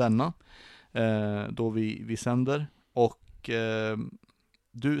som denna. Då vi sänder. Och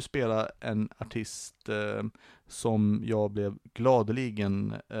du spelar en artist som jag blev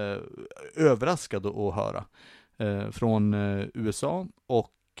gladeligen överraskad att höra från USA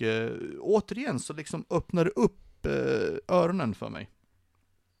och återigen så liksom öppnar det upp öronen för mig.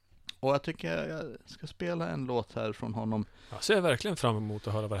 Och jag tycker jag ska spela en låt här från honom. Jag ser verkligen fram emot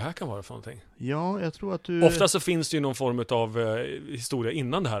att höra vad det här kan vara för någonting. Ja, jag tror att du... Ofta så finns det ju någon form av historia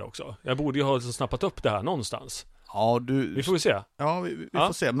innan det här också. Jag borde ju ha snappat upp det här någonstans. Ja, Vi får se. Ja, vi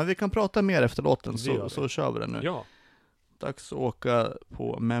får se. Men vi kan prata mer efter låten, gör så kör vi den nu. Ja. Dags att åka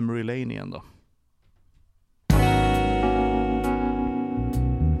på Memory Lane igen då.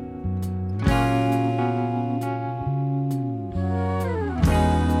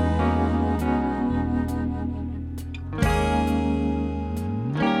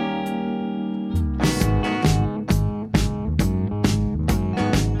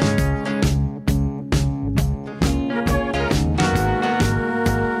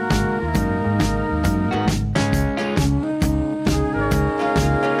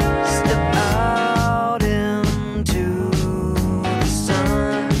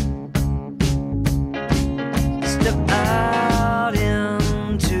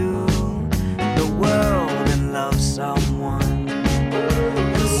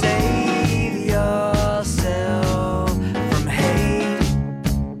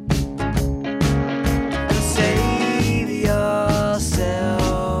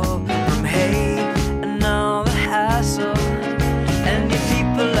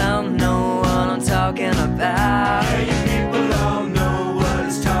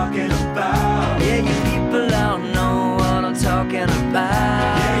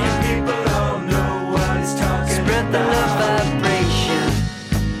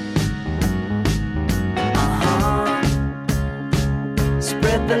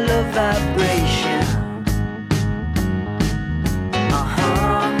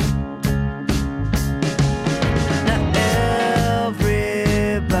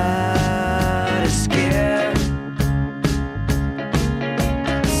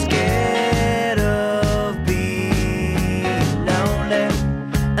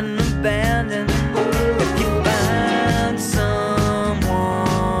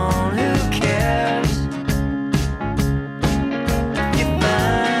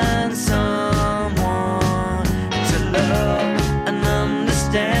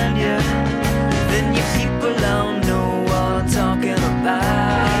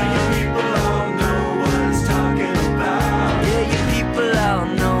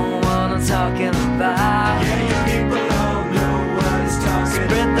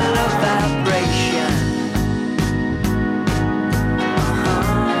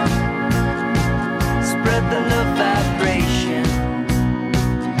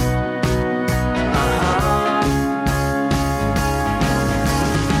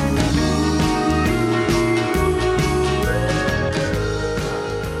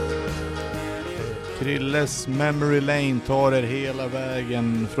 Krilles Memory Lane tar er hela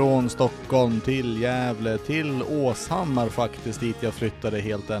vägen från Stockholm till Gävle till Åshammar faktiskt, dit jag flyttade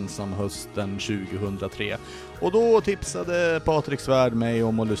helt ensam hösten 2003. Och då tipsade Patrik Svärd mig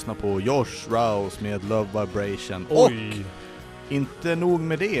om att lyssna på Josh Rouse med Love Vibration. Oj. Och inte nog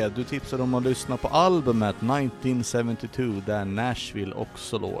med det, du tipsade om att lyssna på albumet 1972 där Nashville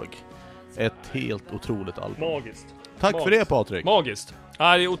också låg. Ett helt otroligt album. Magiskt. Tack Magiskt. för det, Patrik. Magiskt.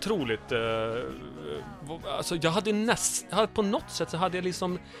 Ja, det är otroligt. Alltså jag hade på något sätt så hade jag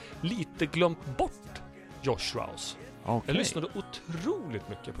liksom lite glömt bort Josh Rouse. Okay. Jag lyssnade otroligt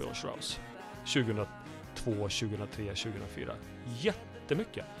mycket på Josh Rouse 2002, 2003, 2004.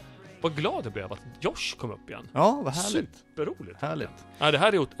 Jättemycket. Vad glad jag blev att Josh kom upp igen. Ja, vad härligt. Superroligt. Härligt. Ja, det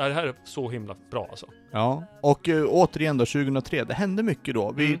här är så himla bra alltså. Ja, och återigen då 2003, det hände mycket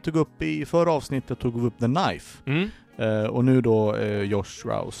då. Vi tog upp i förra avsnittet tog vi upp The Knife. Och nu då Josh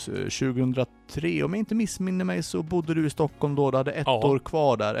Rouse 2003, om jag inte missminner mig så bodde du i Stockholm då, du hade ett år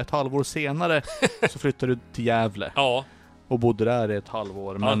kvar där. Ett halvår senare så flyttade du till Gävle. Ja. Och bodde där i ett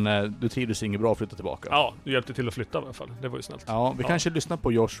halvår, men du trivdes inget bra att flytta tillbaka. Ja, du hjälpte till att flytta i alla fall. Det var ju snällt. Ja, vi kanske lyssnar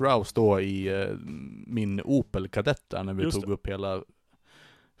på Josh Rouse då i min Opel Kadett där när vi tog upp hela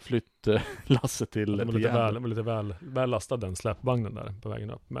flyttlasset till den var lite väl lastad, den släpvagnen där på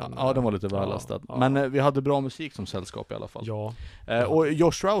vägen upp. Men, ja, den var lite väl lastad. Men vi hade bra musik som sällskap i alla fall. Ja. Och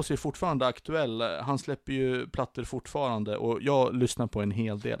Josh Rouse är fortfarande aktuell. Han släpper ju plattor fortfarande och jag lyssnar på en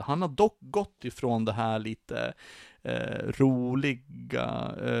hel del. Han har dock gått ifrån det här lite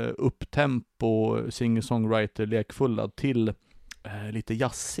roliga upptempo, singer-songwriter, lekfulla till lite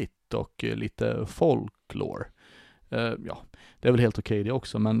jazzigt och lite folklore. Ja, det är väl helt okej det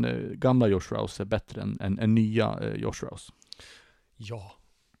också, men gamla Josh Rouse är bättre än nya Josh Rouse. Ja,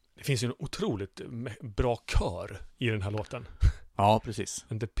 det finns ju en otroligt bra kör i den här låten. Ja, precis.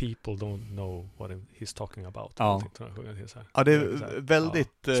 And the people don't know what he's talking about. Ja, ja det är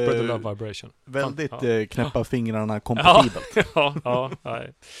väldigt spread the love vibration. Väldigt knäppa fingrarna kompatibelt.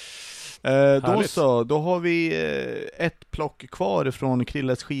 Nej. Då har vi ett plock kvar ifrån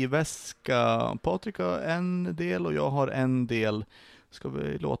Krilles Skivväska. Patrik har en del och jag har en del. Ska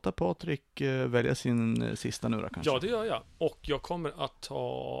vi låta Patrik välja sin sista nu då, kanske? Ja, det gör jag. Och jag kommer att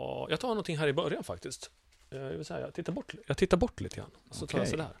ta... Jag tar någonting här i början faktiskt. Jag vill säga, jag tittar bort lite grann. Så tar jag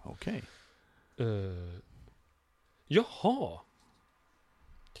sådär. Okej. Jaha.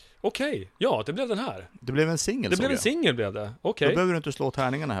 Okej, ja, det blev den här. Det blev en singel. Det blev en singel blev det. Okej. Då behöver du inte slå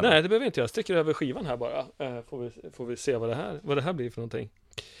tärningarna här. Nej, det behöver inte jag. Sticker över skivan här bara. Får vi se vad det här blir för någonting.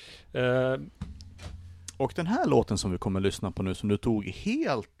 Och den här låten som vi kommer att lyssna på nu, som du tog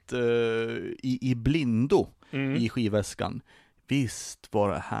helt i blindo i skivväskan. Visst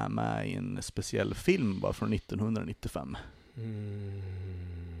var det här med i en speciell film bara från 1995.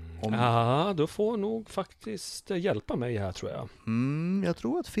 Ja, då får nog faktiskt hjälpa mig här, tror jag. Jag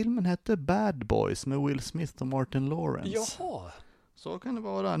tror att filmen hette Bad Boys med Will Smith och Martin Lawrence. Jaha. Så kan det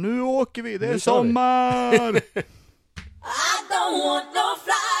vara. Nu åker vi, det är Nu kör vi. sommar! I don't want no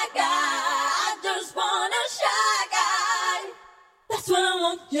fly guy. I just want a shy guy. That's what I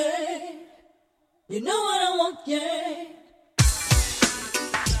want, yeah. You know what I want, yeah.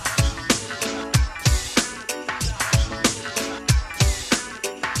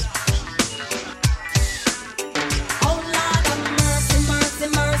 Oh Lord have mercy, mercy,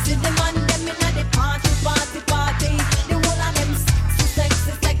 mercy. The man them inna the party, party, party. The whole of them sexy,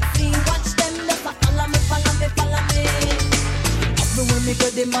 sexy, sexy. Watch them just a follow me, follow me, follow me. Everywhere me go,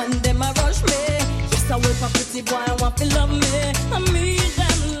 the man them a rush me. Yes, I will for pretty boy, I want to love me. I need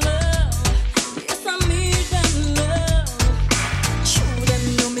them love. Yes, I need them love. Show them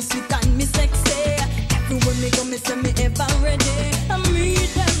know me sweet and me sexy. Everywhere me go, me say me ever ready. I need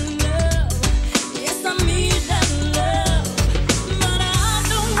them love. Yes, I need them love. But I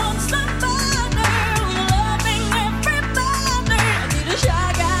don't want somebody loving everybody. I need a shy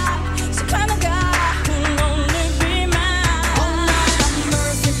guy, some kind of guy who'll only be mine. Oh Lord have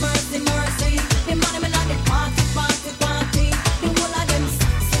mercy, mercy, mercy. The money me not the party, party, party. The whole of them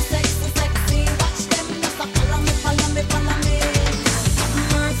sexy, sexy, sexy. Watch them just a follow me, follow me, follow me.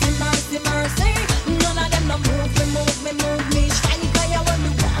 Mercy, mercy, mercy. None of them no move me, move me, move me. Shy guy, I want me,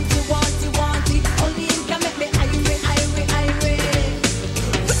 want you, want you, want you. Only you can make me irate, irate, irate.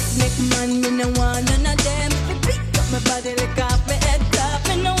 Make man, me no want none of them. Me pick up my body, lick off my head top.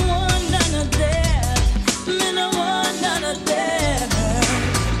 Me no want none of that. Me no want none of them.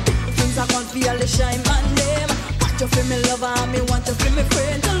 Things I can't feel the shine on them. Want you feel me lover, me want you feel me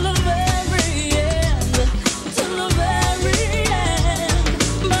friend. Till the very end, till the very end.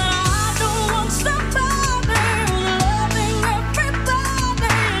 But I don't want somebody loving everybody.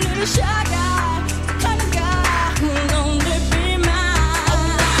 Need a shy guy, the kind of guy who'll only be mine.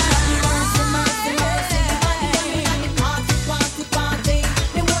 Mercy, mercy, mercy. The party, party, party.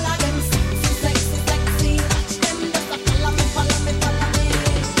 The whole of them sexy, sexy, sexy. Watch them just a follow me, follow me, follow me.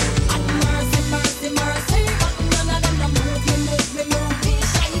 Mercy, mercy, mercy. But none of them no move me, move me, move me.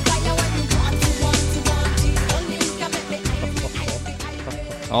 Shy guy, I want you, want you, want you, want you. Only you can make me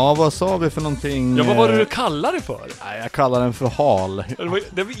irate. Ja, vad sa vi för någonting? Ja, vad var det du kallade det för? Nej, jag kallar den för hal.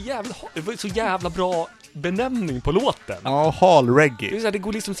 Det var så jävla bra benämning på låten. Ja, hal Det är reggae. så här, det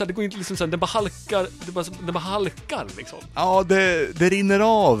går liksom så här, det går inte liksom så här, det bara halkar liksom. Ja, det rinner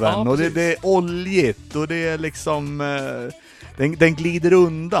av en Ja, och precis. det är oljigt och det är liksom... Den glider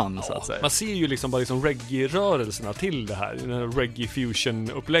undan, så att säga. Man ser ju liksom bara liksom reggae-rörelserna till det här, den här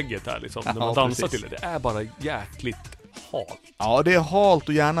reggae-fusion-upplägget här liksom, när man dansar precis. till det. Det är bara jäkligt halt. Ja, det är halt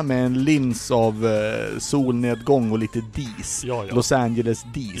och gärna med en lins av solnedgång och lite dis. Ja. Los Angeles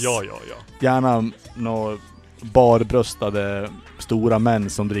dis. Ja. Gärna några barbröstade stora män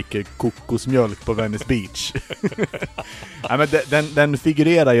som dricker kokosmjölk på Venice Beach. Ja, men den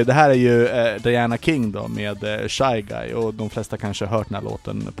figurerar ju, det här är ju Diana King då med Shy Guy, och de flesta kanske har hört den här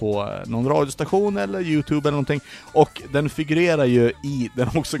låten på någon radiostation eller YouTube eller någonting, och den figurerar ju i den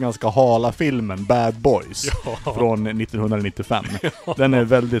också ganska hala filmen Bad Boys från 1995. Den är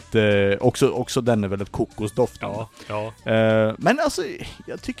väldigt också den är väldigt kokosdoftande. Ja. Men alltså,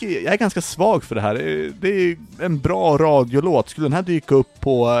 jag tycker jag är ganska svag för det här. Det är en bra radiolåt. Skulle den här dyka upp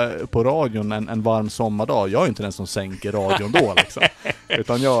på radion en varm sommardag, jag är inte den som sänker radion då liksom.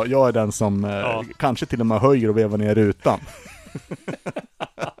 Utan jag är den som kanske till och med höjer och vevar ner rutan.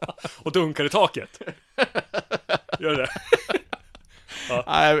 Och dunkar i taket. Gör det.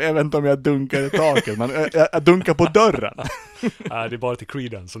 Nej, jag vet inte om jag dunkar i taket, men jag dunkar på dörren. Nej, det är bara till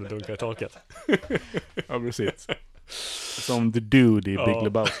Creeden som du dunkar i taket. Ja, precis. Som The Dude i Big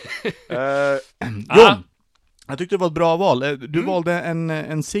Lebowski. Jag tyckte det var ett bra val. Du valde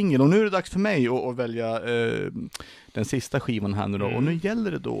en singel, och nu är det dags för mig att välja den sista skivan här nu då. Och nu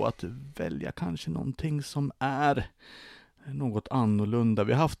gäller det då att välja kanske någonting som är något annorlunda.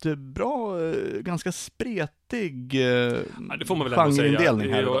 Vi har haft bra, ganska spretig Det får man väl ändå säga. genreindelning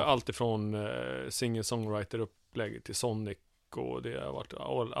Det här är ju idag. allt ifrån singer-songwriter-upplägg till Sonic, och det har varit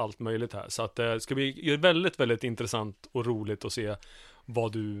allt möjligt här. Så att det ska bli väldigt, väldigt intressant och roligt att se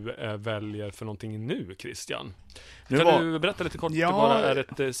vad du väljer för någonting nu, Christian. Kan du berätta lite kort? Ja, Det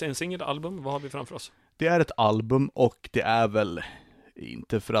bara är en singelalbum. Vad har vi framför oss? Det är ett album och det är väl,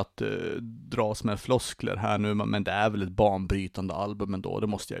 inte för att dras med floskler här nu, men det är väl ett banbrytande album ändå, det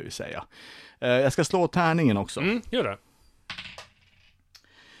måste jag ju säga. Jag ska slå tärningen också. Gör det.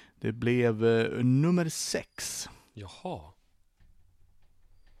 Det blev nummer 6. Jaha.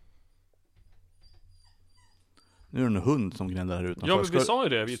 Nu är det en hund som gnäller här utanför. Ja, men vi sa ju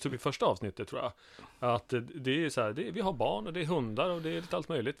det i första avsnittet, tror jag. Att det är så här, vi har barn och det är hundar och det är lite allt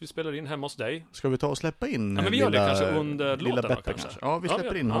möjligt. Vi spelar in hemma hos dig. Ska vi ta och släppa in men vi gör det kanske under lilla låten Beppe kanske. Ja, vi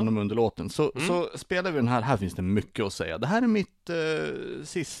släpper in honom under låten. Så spelar vi den här. Här finns det mycket att säga. Det här är mitt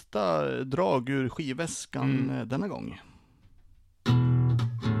sista drag ur skivväskan denna gång.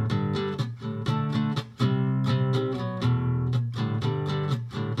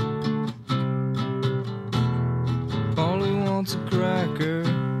 Polly wants a cracker.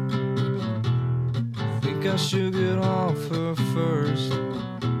 Think I should get off her first.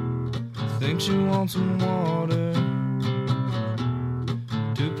 Think she wants some water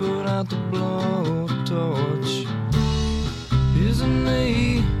to put out the blowtorch. Isn't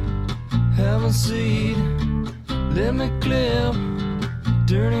me have a seed? Let me clip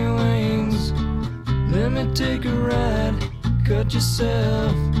dirty wings. Let me take a ride. Cut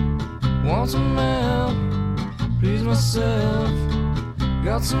yourself. Want some help? Please myself.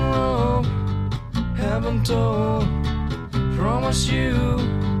 Got some rope. Haven't told. Promise you.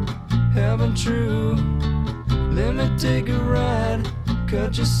 Haven't true. Let me take a ride.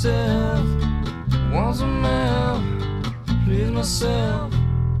 Cut yourself. Want some help? Please myself.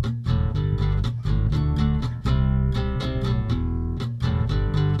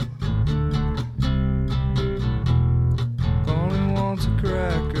 Polly wants a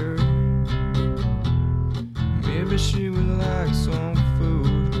cracker. Maybe she would like some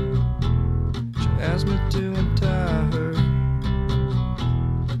food. She asked me to untie her.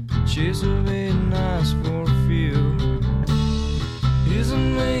 She's a bit nice for a few.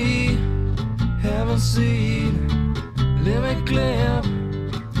 Isn't me haven't seen? Let me clip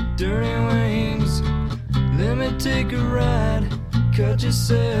dirty wings. Let me take a ride. Cut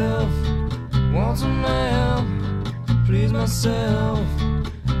yourself. Want some help? Please myself.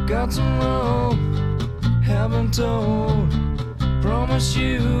 Got some rope. Haven't told. Promise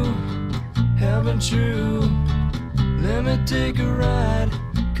you. Haven't true. Let me take a ride.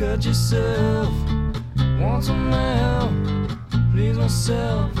 Cut yourself. Want some help? Please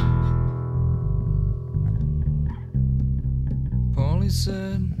myself. Polly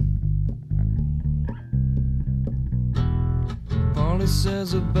said. Polly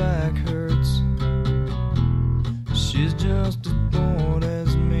says her back hurts. She's just as bored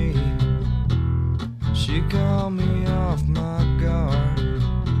as me. She called me off my guard.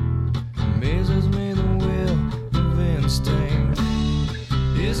 Amazes me the will of instinct.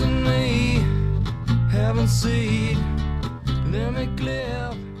 Isn't me haven't seen? Let me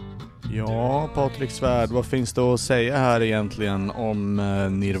clip. Ja, Patrik Svärd, vad finns det att säga här egentligen om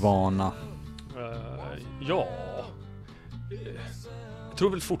Nirvana? Ja. Jag tror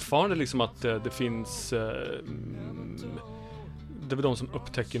väl fortfarande liksom att det finns det är väl de som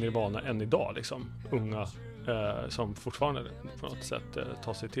upptäcker Nirvana än idag liksom. Unga som fortfarande på något sätt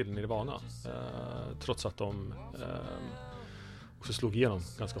tar sig till Nirvana. Trots att de också slog igenom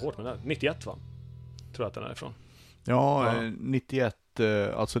ganska hårt med det här. 91 va? Tror jag att den är ifrån. Ja, 91,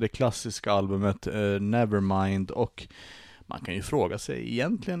 alltså det klassiska albumet Nevermind, och man kan ju fråga sig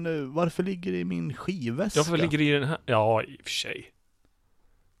egentligen varför ligger det i min skivväska? Ja, varför ligger det i den här? Ja, i och för sig.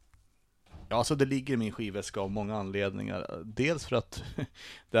 Ja, alltså det ligger i min skivväska av många anledningar. Dels för att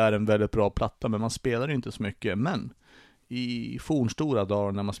det är en väldigt bra platta, men man spelar ju inte så mycket. Men i fornstora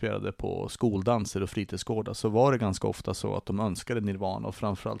dagar när man spelade på skoldanser och fritidsgårdar så var det ganska ofta så att de önskade Nirvana och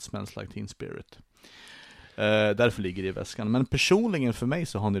framförallt Smells Like Teen Spirit. Därför ligger det i väskan. Men personligen för mig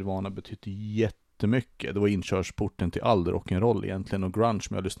så har Nirvana betytt jättemycket. Det var inkörsporten till all rock'n'roll egentligen, och grunge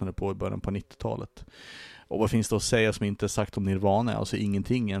som jag lyssnade på i början på 90-talet. Och vad finns det att säga som inte är sagt om Nirvana? Alltså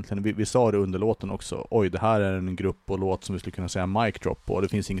ingenting egentligen. Vi sa det under låten också. Oj, det här är en grupp och låt som vi skulle kunna säga mic drop på. Och det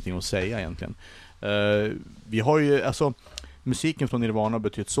finns ingenting att säga egentligen. Vi har ju, alltså musiken från Nirvana har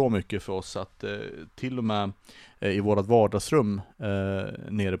betytt så mycket för oss att till och med i vårt vardagsrum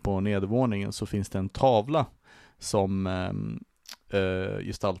nere på nedervåningen så finns det en tavla som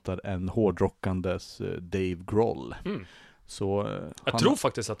gestaltar en hårdrockandes Dave Grohl. Så Jag tror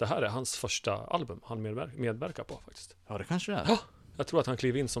faktiskt att det här är hans första album han medverkar på faktiskt. Ja, det kanske det är. Ja, jag tror att han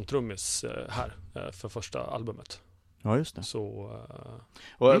klev in som trummis här för första albumet. Ja, just det. Så,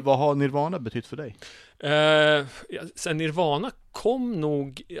 Och vad har Nirvana betytt för dig? Sen Nirvana kom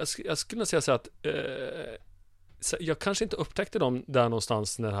nog, jag skulle säga så att jag kanske inte upptäckte dem där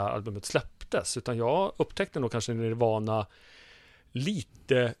någonstans när det här albumet släpptes, utan jag upptäckte nog kanske Nirvana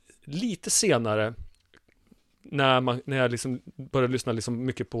lite senare när jag liksom började lyssna liksom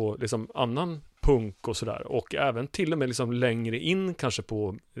mycket på liksom annan punk och sådär, och även till och med liksom längre in kanske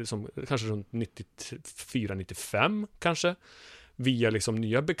på liksom, kanske runt 94-95 kanske, via liksom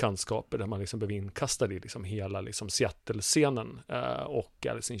nya bekantskaper där man liksom blev inkastad i liksom hela liksom Seattle-scenen och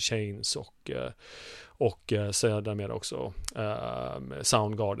Alice in Chains och därmed också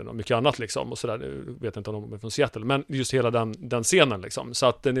Soundgarden och mycket annat liksom, och sådär. Nu vet jag inte om de är från Seattle, men just hela den scenen liksom. Så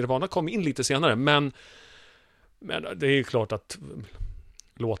att Nirvana kom in lite senare, men det är ju klart att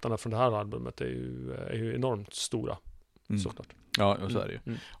låtarna från det här albumet är ju enormt stora, såklart. Ja, så är det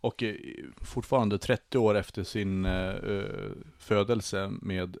ju. Och fortfarande 30 år efter sin födelse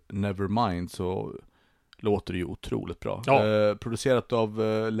med Nevermind så låter det ju otroligt bra. Ja. Producerat av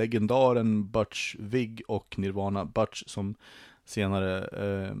legendaren Butch Vig och Nirvana Butch, som senare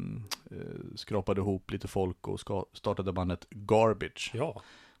skrapade ihop lite folk och startade bandet Garbage. Ja.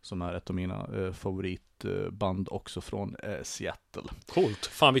 Som är ett av mina favoritband också från Seattle. Coolt.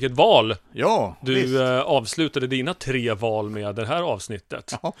 Fan, vilket val! Ja, Du avslutade dina 3 val med det här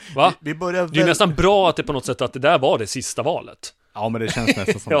avsnittet. Ja, Va? Vi börjar Det är nästan bra att det på något sätt att det där var det sista valet. Ja, men det känns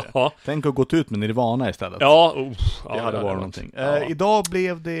nästan som Ja. det. Tänk att gått ut med Nirvana istället. Ja, Det hade varit någonting. Ja. Idag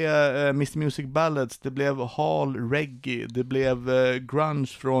blev det Mr. Music Ballads, det blev Hall Reggae, det blev grunge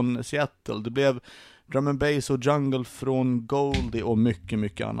från Seattle, det blev drum and bass och jungle från Goldie och mycket,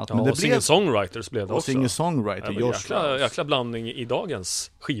 mycket annat. Ja, men det och singer-songwriters blev det och också. singer-songwriter, Josh Rouse. Jäkla blandning i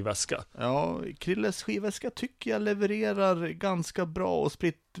dagens skivväska. Ja, Krilles Skivväska tycker jag levererar ganska bra och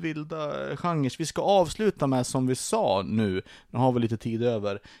spritt vilda genrer. Vi ska avsluta med, som vi sa nu har vi lite tid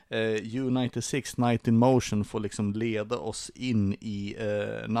över, U96 Night in Motion får liksom leda oss in i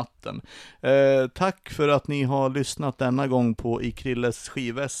natten. Tack för att ni har lyssnat denna gång på I Krilles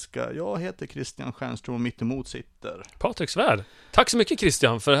Skivväska. Jag heter Christian Stjernström och mitt emot sitter Patrik Svärd. Tack så mycket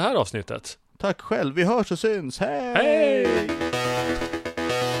Christian för det här avsnittet. Tack själv, vi hörs och syns. Hej! Hej!